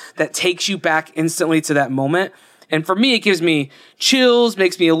Wars, that takes you back instantly to that moment. And for me, it gives me chills,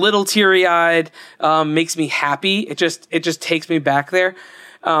 makes me a little teary-eyed, makes me happy. It just takes me back there.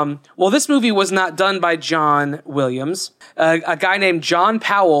 Well, this movie was not done by John Williams. A guy named John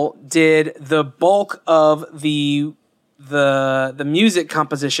Powell did the bulk of the music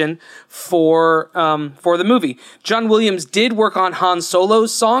composition for the movie. John Williams did work on Han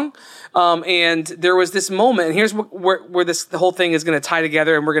Solo's song. And there was this moment, and here's where the whole thing is going to tie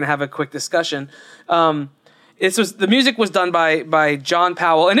together, and we're going to have a quick discussion. The music was done by John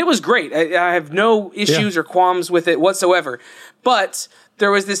Powell, and it was great. I have no issues or qualms with it whatsoever. But there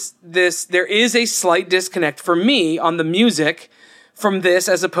was there is a slight disconnect for me on the music from this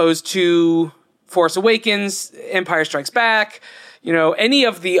as opposed to Force Awakens, Empire Strikes Back, any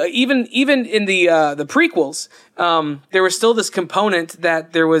of the even in the prequels, there was still this component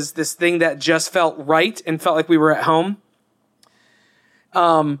that there was this thing that just felt right and felt like we were at home.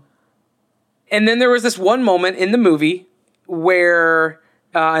 And then there was this one moment in the movie where,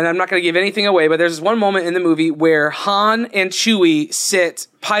 and I'm not going to give anything away, but there's this one moment in the movie where Han and Chewie sit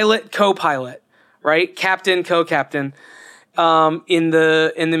pilot, co-pilot, right? Captain, co-captain, in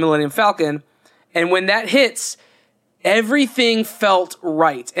the Millennium Falcon. And when that hits, everything felt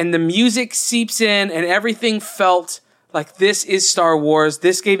right. And the music seeps in and everything felt like, this is Star Wars.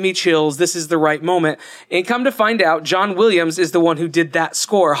 This gave me chills. This is the right moment. And come to find out, John Williams is the one who did that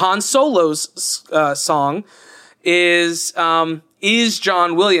score. Han Solo's song is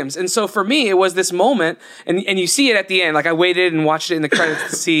John Williams. And so for me, it was this moment, and you see it at the end. Like, I waited and watched it in the credits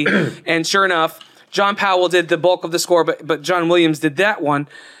to see, and sure enough, John Powell did the bulk of the score, but John Williams did that one,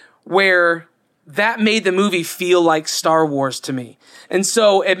 where that made the movie feel like Star Wars to me. And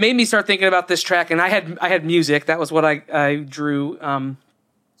so it made me start thinking about this track, and I had music. That was what I drew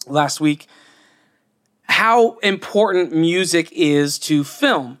last week. How important music is to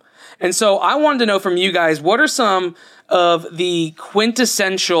film. And so I wanted to know from you guys, what are some of the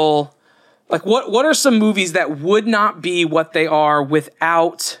quintessential, like what are some movies that would not be what they are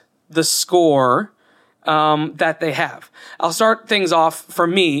without the score that they have? I'll start things off for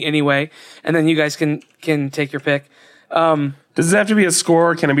me anyway, and then you guys can take your pick. Does it have to be a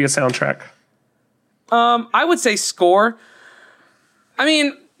score, or can it be a soundtrack? I would say score. I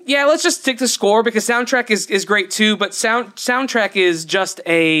mean, yeah, let's just stick to score, because soundtrack is great too, but soundtrack is just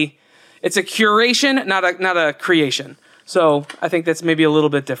it's a curation, not a creation. So I think that's maybe a little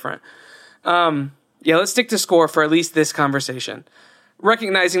bit different. Yeah, let's stick to score for at least this conversation,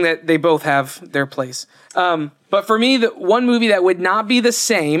 recognizing that they both have their place. But for me, the one movie that would not be the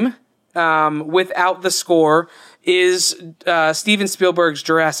same without the score is Steven Spielberg's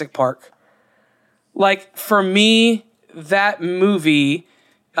Jurassic Park. Like, for me, that movie,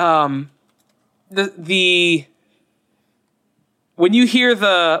 when you hear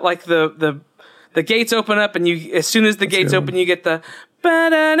the gates open up, and as soon as the gates open, you get the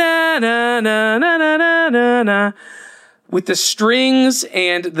ba-da-na-na-na-na-na-na-na, with the strings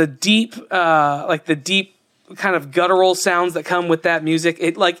and the deep kind of guttural sounds that come with that music.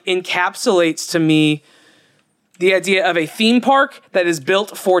 It encapsulates to me the idea of a theme park that is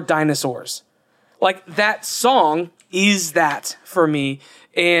built for dinosaurs. Like, that song is that for me,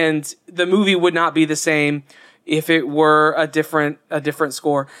 and the movie would not be the same if it were a different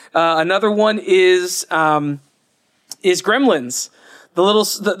score. Another one is Gremlins.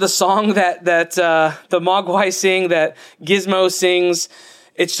 The song that the Mogwai sing, that Gizmo sings.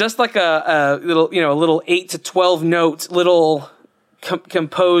 It's just like a little 8 to 12 note little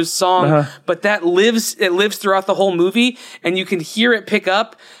composed song, but it lives throughout the whole movie, and you can hear it pick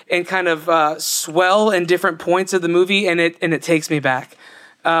up and kind of swell in different points of the movie, and it takes me back.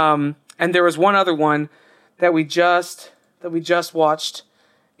 And there was one other one that we just watched,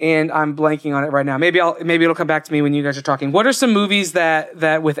 and I'm blanking on it right now. Maybe it'll come back to me when you guys are talking. What are some movies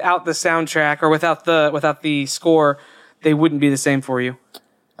that without the soundtrack or without the score, they wouldn't be the same for you?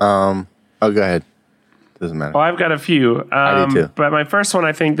 Go ahead. Doesn't matter. Well, I've got a few. I do too. But my first one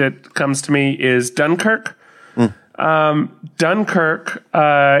I think that comes to me is Dunkirk. Dunkirk,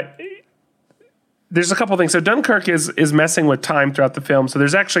 there's a couple things. So Dunkirk is messing with time throughout the film. So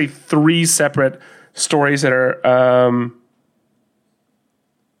there's actually 3 separate stories that are...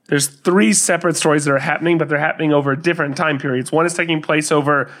 There's 3 separate stories that are happening, but they're happening over different time periods. One is taking place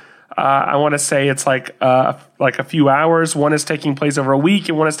over... I want to say it's like a few hours. One is taking place over a week,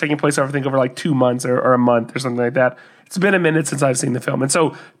 and one is taking place over, I think, over like 2 months or a month or something like that. It's been a minute since I've seen the film. And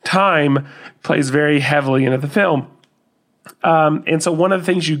so time plays very heavily into the film. And so one of the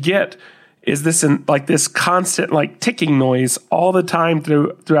things you get is this constant like ticking noise all the time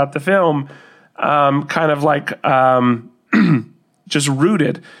throughout the film, kind of like just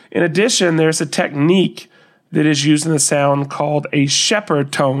rooted. In addition, there's a technique that is used in the sound called a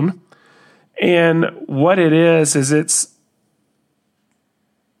shepherd tone. And what it is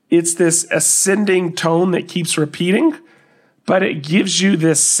it's this ascending tone that keeps repeating, but it gives you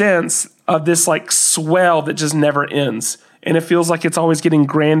this sense of this like swell that just never ends. And it feels like it's always getting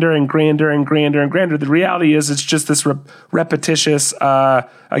grander and grander and grander and grander. The reality is it's just this repetitious,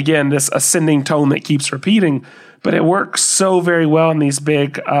 this ascending tone that keeps repeating. But it works so very well in these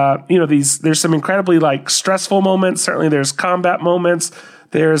big, there's some incredibly like stressful moments. Certainly there's combat moments.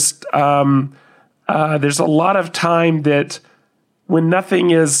 There's a lot of time that when nothing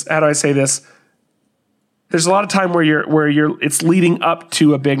is, how do I say this? There's a lot of time where it's leading up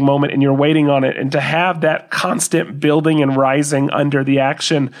to a big moment and you're waiting on it. And to have that constant building and rising under the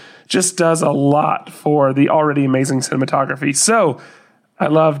action just does a lot for the already amazing cinematography. So I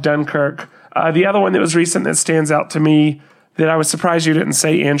love Dunkirk. The other one that was recent that stands out to me that I was surprised you didn't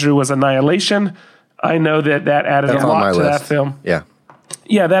say, Andrew, was Annihilation. I know that added a lot to that film. Yeah.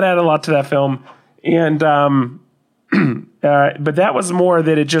 Yeah, that added a lot to that film. And but that was more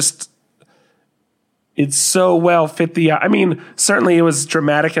that it so well fit certainly it was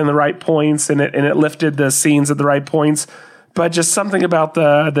dramatic in the right points and it lifted the scenes at the right points. But just something about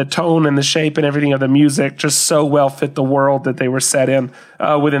the tone and the shape and everything of the music just so well fit the world that they were set in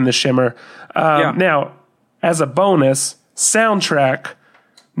within the Shimmer. Now, as a bonus, soundtrack,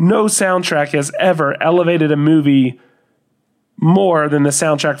 no soundtrack has ever elevated a movie more than the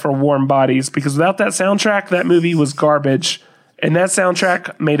soundtrack for Warm Bodies, because without that soundtrack, that movie was garbage, and that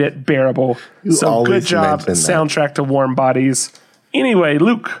soundtrack made it bearable. So good job, soundtrack to Warm Bodies. Anyway,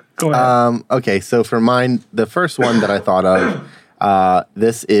 Luke, go ahead. Okay, so for mine, the first one that I thought of,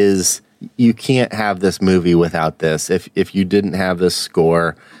 this is, you can't have this movie without this. If you didn't have this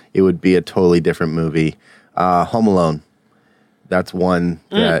score, it would be a totally different movie. Home Alone. That's one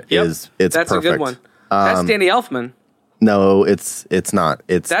that is perfect. That's a good one. That's Danny Elfman. No, it's not.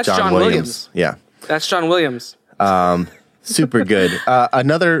 That's John Williams. Yeah. That's John Williams. Super good.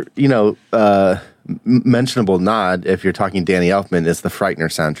 Another, mentionable nod, if you're talking Danny Elfman, is the Frightener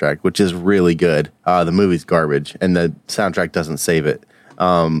soundtrack, which is really good. The movie's garbage, and the soundtrack doesn't save it.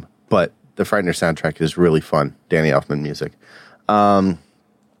 But the Frightener soundtrack is really fun. Danny Elfman music.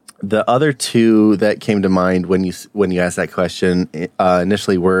 The other two that came to mind when you asked that question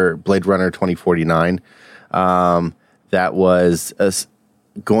initially were Blade Runner 2049. That was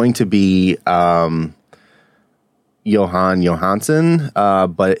going to be Johan Johansson,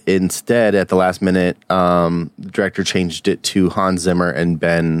 but instead, at the last minute, the director changed it to Hans Zimmer and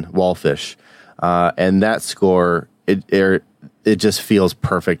Ben Wallfisch. And that score, it just feels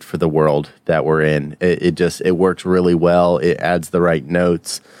perfect for the world that we're in. It works really well. It adds the right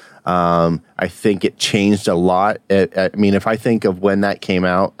notes. I think it changed a lot. If I think of when that came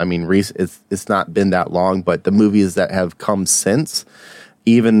out, it's not been that long, but the movies that have come since,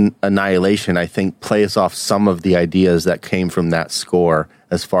 even Annihilation, I think, plays off some of the ideas that came from that score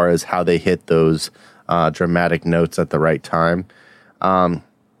as far as how they hit those dramatic notes at the right time. And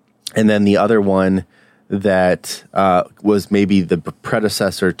then the other one that was maybe the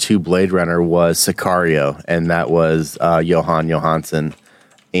predecessor to Blade Runner was Sicario, and that was Johan Johansson.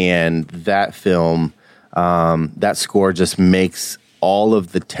 And that film, that score just makes all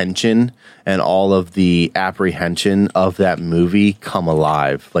of the tension and all of the apprehension of that movie come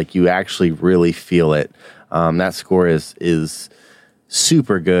alive. Like, you actually really feel it. That score is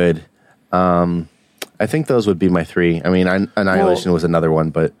super good. I think those would be my three. Annihilation was another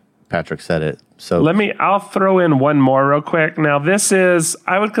one, but Patrick said it. So I'll throw in one more real quick. Now,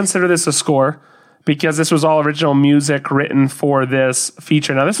 I would consider this a score, because this was all original music written for this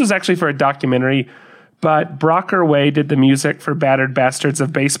feature. Now, this was actually for a documentary, but Brocker Way did the music for Battered Bastards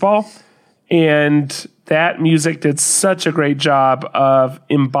of Baseball. And that music did such a great job of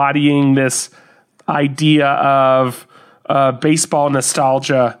embodying this idea of baseball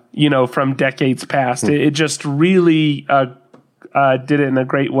nostalgia, from decades past. It just really did it in a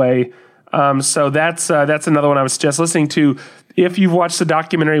great way. So that's another one I was just listening to. If you've watched the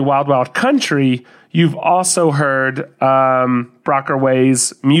documentary Wild Wild Country, you've also heard Brocker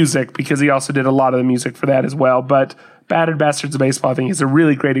Way's music, because he also did a lot of the music for that as well. But Battered Bastards of Baseball, I think, is a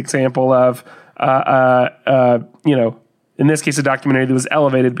really great example of, in this case, a documentary that was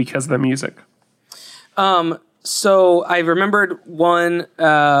elevated because of the music. So I remembered one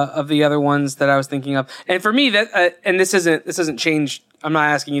of the other ones that I was thinking of, and for me that, and this isn't changed. I'm not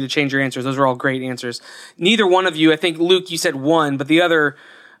asking you to change your answers; those are all great answers. Neither one of you, I think, Luke, you said one, but the other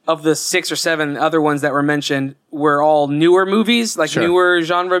of the 6 or 7 other ones that were mentioned were all newer movies, like newer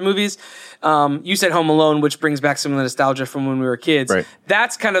genre movies. You said Home Alone, which brings back some of the nostalgia from when we were kids. Right.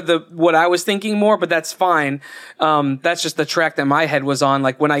 That's kind of what I was thinking more, but that's fine. That's just the track that my head was on.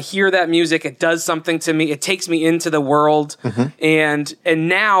 Like when I hear that music, it does something to me. It takes me into the world. And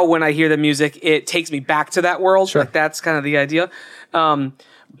now when I hear the music, it takes me back to that world. Like that's kind of the idea.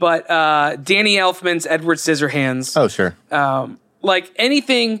 But Danny Elfman's Edward Scissorhands. Oh, sure. Like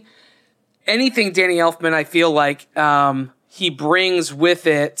anything Danny Elfman, I feel like he brings with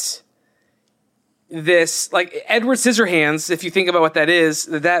it this, like Edward Scissorhands, if you think about what that is,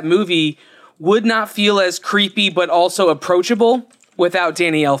 that movie would not feel as creepy but also approachable without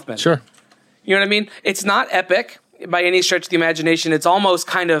Danny Elfman. Sure. You know what I mean? It's not epic by any stretch of the imagination. It's almost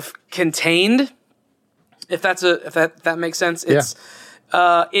kind of contained, if that makes sense. It's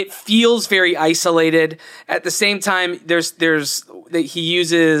it feels very isolated. At the same time, he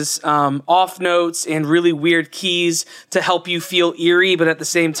uses off notes and really weird keys to help you feel eerie, but at the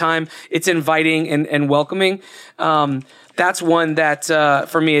same time, it's inviting and welcoming. That's one that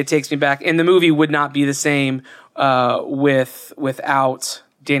for me, it takes me back. And the movie would not be the same without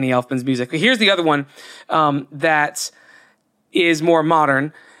Danny Elfman's music. But here's the other one that is more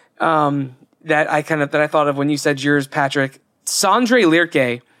modern that I thought of when you said yours, Patrick. Sondre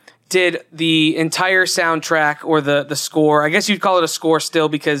Lerche did the entire soundtrack or the score. I guess you'd call it a score still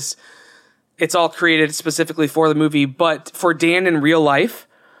because it's all created specifically for the movie. But for Dan in Real Life,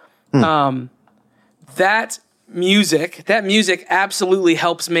 that music absolutely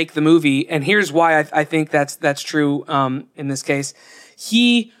helps make the movie. And here's why I think that's true in this case.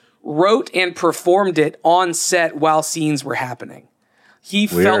 He wrote and performed it on set while scenes were happening. He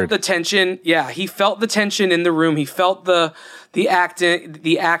felt the tension. Yeah, he felt the tension in the room. He felt the acting,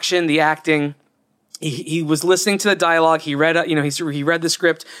 the action, the acting. He was listening to the dialogue. He read, he read the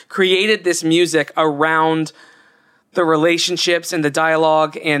script, created this music around the relationships and the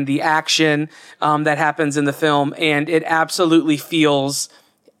dialogue and the action that happens in the film, and it absolutely feels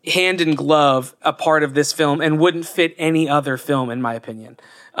hand in glove a part of this film and wouldn't fit any other film, in my opinion.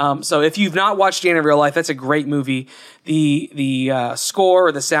 So if you've not watched Dan in Real Life, that's a great movie. The score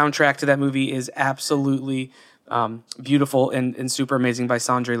or the soundtrack to that movie is absolutely beautiful and super amazing by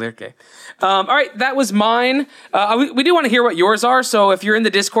Sondre Lerche. All right, that was mine. We do want to hear what yours are. So if you're in the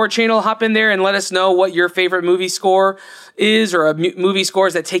Discord channel, hop in there and let us know what your favorite movie score is, or movie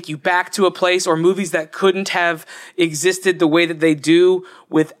scores that take you back to a place, or movies that couldn't have existed the way that they do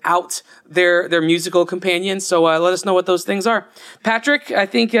without their musical companions. So let us know what those things are. Patrick, I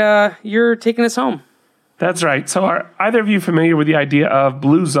think you're taking us home. That's right. So are either of you familiar with the idea of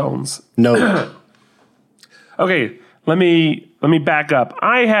blue zones? No. Okay, let me back up.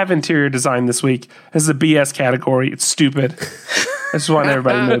 I have interior design this week. This is a BS category. It's stupid. I just want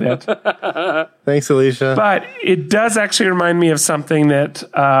everybody to know that. Thanks, Alicia. But it does actually remind me of something that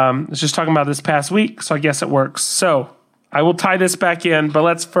I was just talking about this past week, so I guess it works. So I will tie this back in, but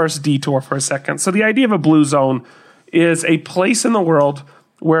let's first detour for a second. So the idea of a blue zone is a place in the world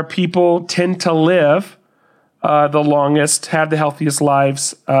where people tend to live the longest, have the healthiest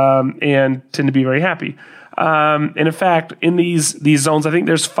lives, and tend to be very happy. And in fact, in these zones, I think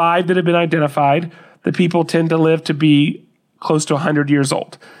there's 5 that have been identified that people tend to live to be close to 100 years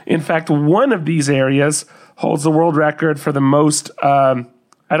old. In fact, one of these areas holds the world record for the most, I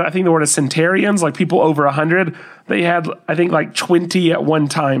think the word is centenarians, like people over 100. They had, I think, like 20 at one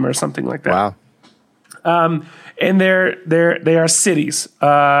time or something like that. Wow. And they are cities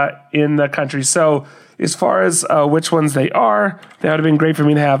in the country. So as far as which ones they are, that would have been great for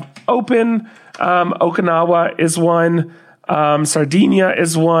me to have open. Okinawa is one. Sardinia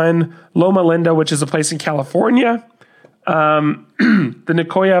is one. Loma Linda, which is a place in California. The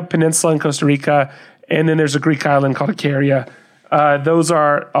Nicoya Peninsula in Costa Rica. And then there's a Greek island called Icaria those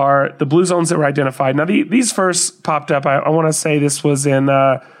are the blue zones that were identified. Now, these first popped up, I want to say this was in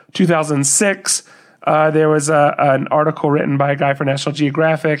 2006. There was an article written by a guy for National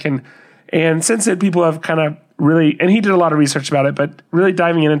Geographic, and since then, people have kind of really, and he did a lot of research about it, but really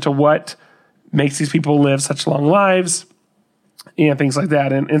diving into what makes these people live such long lives and things like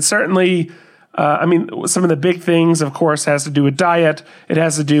that. And certainly, some of the big things, of course, has to do with diet. It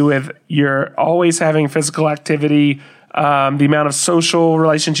has to do with you're always having physical activity, the amount of social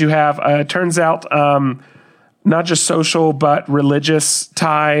relations you have. It turns out not just social, but religious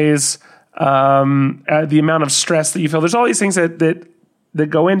ties, the amount of stress that you feel. There's all these things that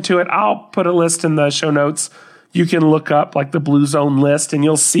go into it. I'll put a list in the show notes. You can look up like the Blue Zone list and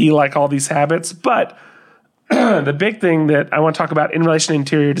you'll see like all these habits. But the big thing that I want to talk about in relation to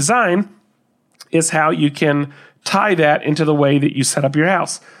interior design is how you can tie that into the way that you set up your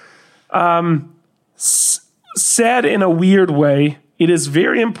house. Said in a weird way, it is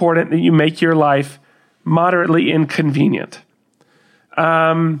very important that you make your life moderately inconvenient.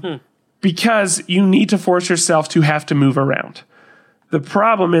 Because you need to force yourself to have to move around. The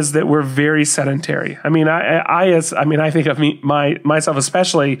problem is that we're very sedentary. I mean, I think of myself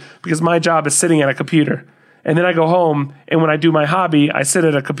especially because my job is sitting at a computer. And then I go home, and when I do my hobby, I sit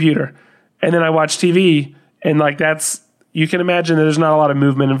at a computer. And then I watch TV, and you can imagine that there's not a lot of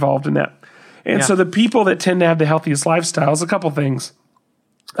movement involved in that. And so the people that tend to have the healthiest lifestyles, a couple things.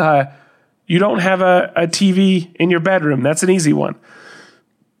 You don't have a TV in your bedroom. That's an easy one.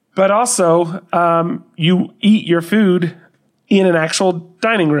 But also, you eat your food in an actual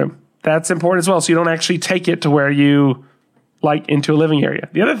dining room. That's important as well. So you don't actually take it to where you into a living area.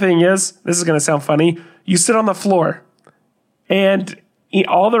 The other thing is, this is going to sound funny, you sit on the floor and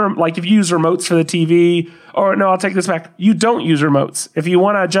if you use remotes for the TV, or no, I'll take this back. You don't use remotes. If you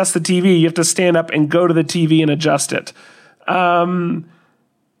want to adjust the TV, you have to stand up and go to the TV and adjust it. Hold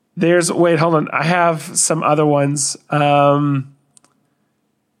on. I have some other ones. But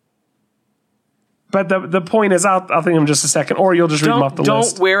the point is, I'll think of them just a second, or you'll just read them off the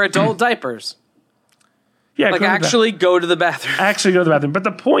list. Don't wear adult diapers. Yeah, actually go to the bathroom. Actually go to the bathroom. But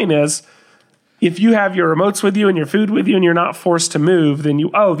the point is, if you have your remotes with you and your food with you and you're not forced to move, then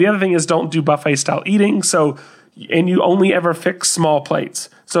the other thing is don't do buffet style eating. And you only ever fix small plates.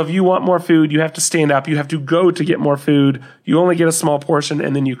 So if you want more food, you have to stand up. You have to go to get more food. You only get a small portion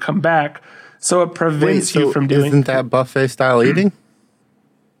and then you come back. So it prevents you from doing. Isn't that buffet style eating?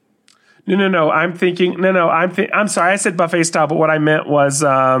 No. I'm sorry. I said buffet style, but what I meant was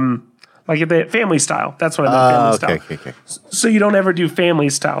the family style. That's what I meant. Family style. Okay. So you don't ever do family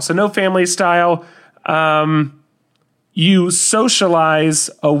style. So no family style. You socialize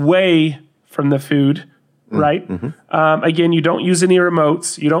away from the food, right? Mm-hmm. Again, you don't use any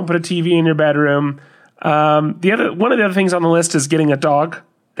remotes. You don't put a TV in your bedroom. One of the other things on the list is getting a dog.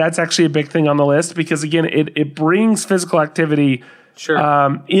 That's actually a big thing on the list because again, it brings physical activity.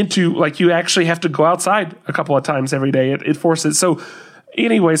 Sure. Into you actually have to go outside a couple of times every day. It forces. So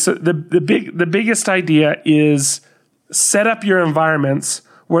anyway, so the biggest idea is set up your environments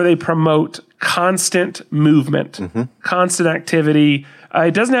where they promote constant movement, constant activity.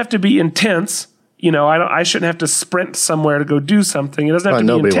 It doesn't have to be intense. I shouldn't have to sprint somewhere to go do something. It doesn't have to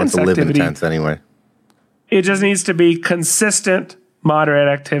be intense activity. Nobody wants to live intense anyway. It just needs to be consistent, moderate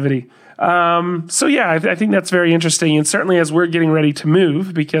activity. I think that's very interesting. And certainly as we're getting ready to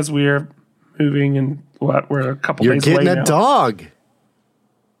move, because we're moving in we're a couple days away now. You're getting a dog.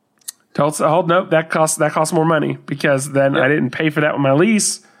 No, that costs more money because then I didn't pay for that with my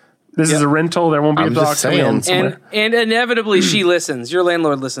lease. This is a rental. There won't be a dog somewhere. And inevitably she listens. Your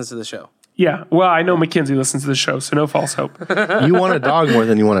landlord listens to the show. Yeah. Well, I know Mackenzie listens to the show, so no false hope. You want a dog more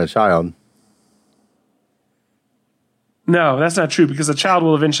than you want a child. No, that's not true because a child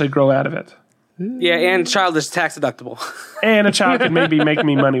will eventually grow out of it. Yeah, and child is tax deductible. And a child can maybe make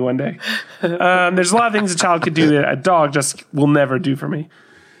me money one day. There's a lot of things a child could do that a dog just will never do for me.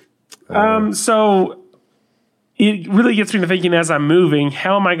 So it really gets me to thinking as I'm moving,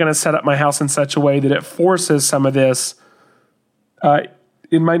 how am I going to set up my house in such a way that it forces some of this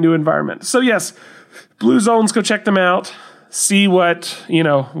in my new environment? So yes, Blue Zones, go check them out. See what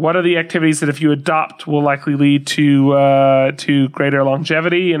are the activities that if you adopt will likely lead to greater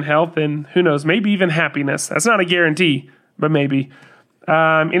longevity and health and who knows, maybe even happiness. That's not a guarantee, but maybe.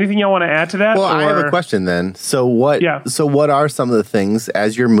 Anything y'all want to add to that? Well, I have a question then. So what are some of the things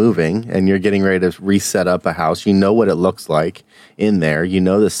as you're moving and you're getting ready to reset up a house, you know what it looks like in there, you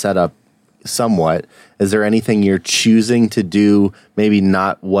know the setup somewhat. Is there anything you're choosing to do, maybe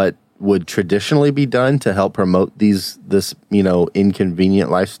not what would traditionally be done to help promote this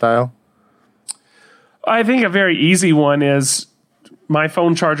inconvenient lifestyle? I think a very easy one is my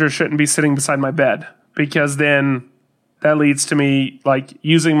phone charger shouldn't be sitting beside my bed, because then that leads to me like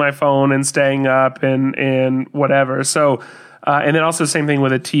using my phone and staying up and whatever. So, and then also same thing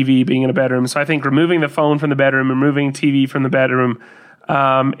with a TV being in a bedroom. So I think removing the phone from the bedroom, removing TV from the bedroom,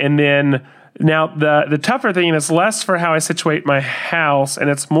 and then now the tougher thing, and it's less for how I situate my house, and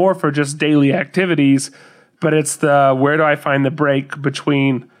it's more for just daily activities, but it's where do I find the break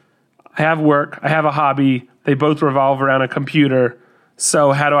between I have work, I have a hobby, they both revolve around a computer.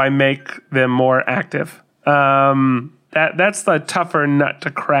 So how do I make them more active? That's the tougher nut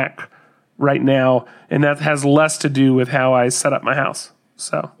to crack right now, and that has less to do with how I set up my house.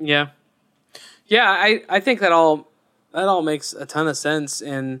 So yeah, I think that all makes a ton of sense.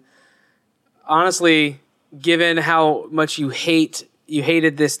 And honestly, given how much you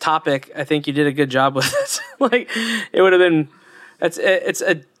hated this topic, I think you did a good job with it. Like, it would have been. It's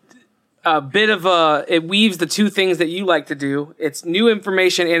a bit of it weaves the two things that you like to do. It's new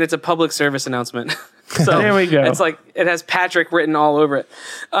information and it's a public service announcement. So there we go. It's like it has Patrick written all over it.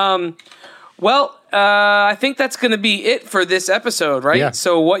 I think that's going to be it for this episode, right? Yeah.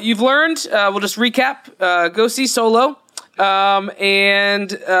 So what you've learned, we'll just recap. Go see Solo, and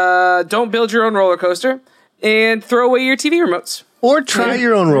don't build your own roller coaster, and throw away your TV remotes. Or try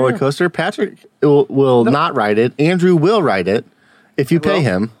your own roller coaster. Patrick will not ride it. Andrew will ride it. If you pay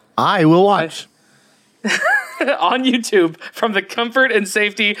him, I will watch. On YouTube from the comfort and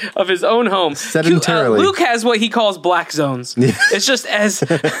safety of his own home. Sedentarily. Luke has what he calls black zones. It's just as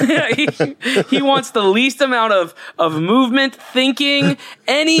he wants the least amount of movement, thinking,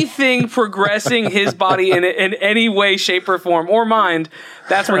 anything progressing his body in any way, shape, or form, or mind.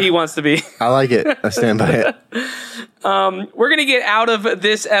 That's where he wants to be. I like it. I stand by it. We're going to get out of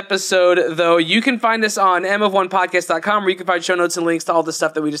this episode, though. You can find us on mof1podcast.com, where you can find show notes and links to all the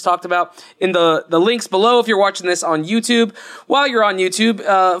stuff that we just talked about in the links below. If you're watching this on YouTube, while you're on YouTube,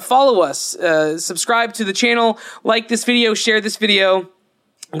 follow us, subscribe to the channel, like this video, share this video.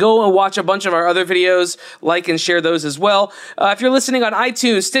 Go and watch a bunch of our other videos, like and share those as well. If you're listening on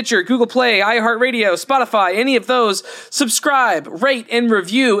iTunes, Stitcher, Google Play, iHeartRadio, Spotify, any of those, subscribe, rate, and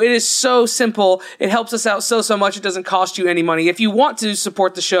review. It is so simple. It helps us out so much. It doesn't cost you any money. If you want to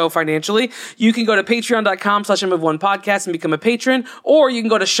support the show financially, you can go to patreon.com/mof1podcast and become a patron, or you can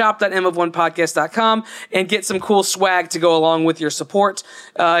go to shop.mof1podcast.com and get some cool swag to go along with your support.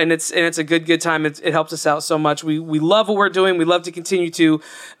 And it's a good time. It helps us out so much. We love what we're doing. We love to continue to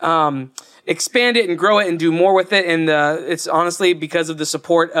expand it and grow it and do more with it, and it's honestly because of the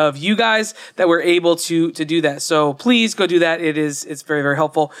support of you guys that we're able to do that. So please go do that. It's very, very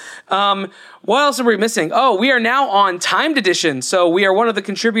helpful. What else are we missing? Oh, we are now on Timed Edition. So we are one of the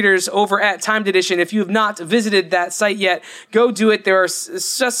contributors over at Timed Edition. If you have not visited that site yet, go do it. There are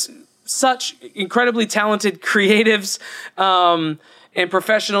just such incredibly talented creatives and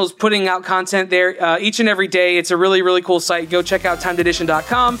professionals putting out content there each and every day. It's a really, really cool site. Go check out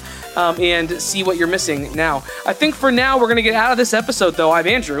timededition.com and see what you're missing now. I think for now, we're going to get out of this episode, though. I'm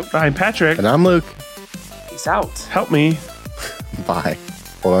Andrew. I'm Patrick. And I'm Luke. Peace out. Help me. Bye.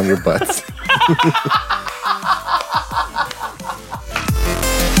 Hold on your butts.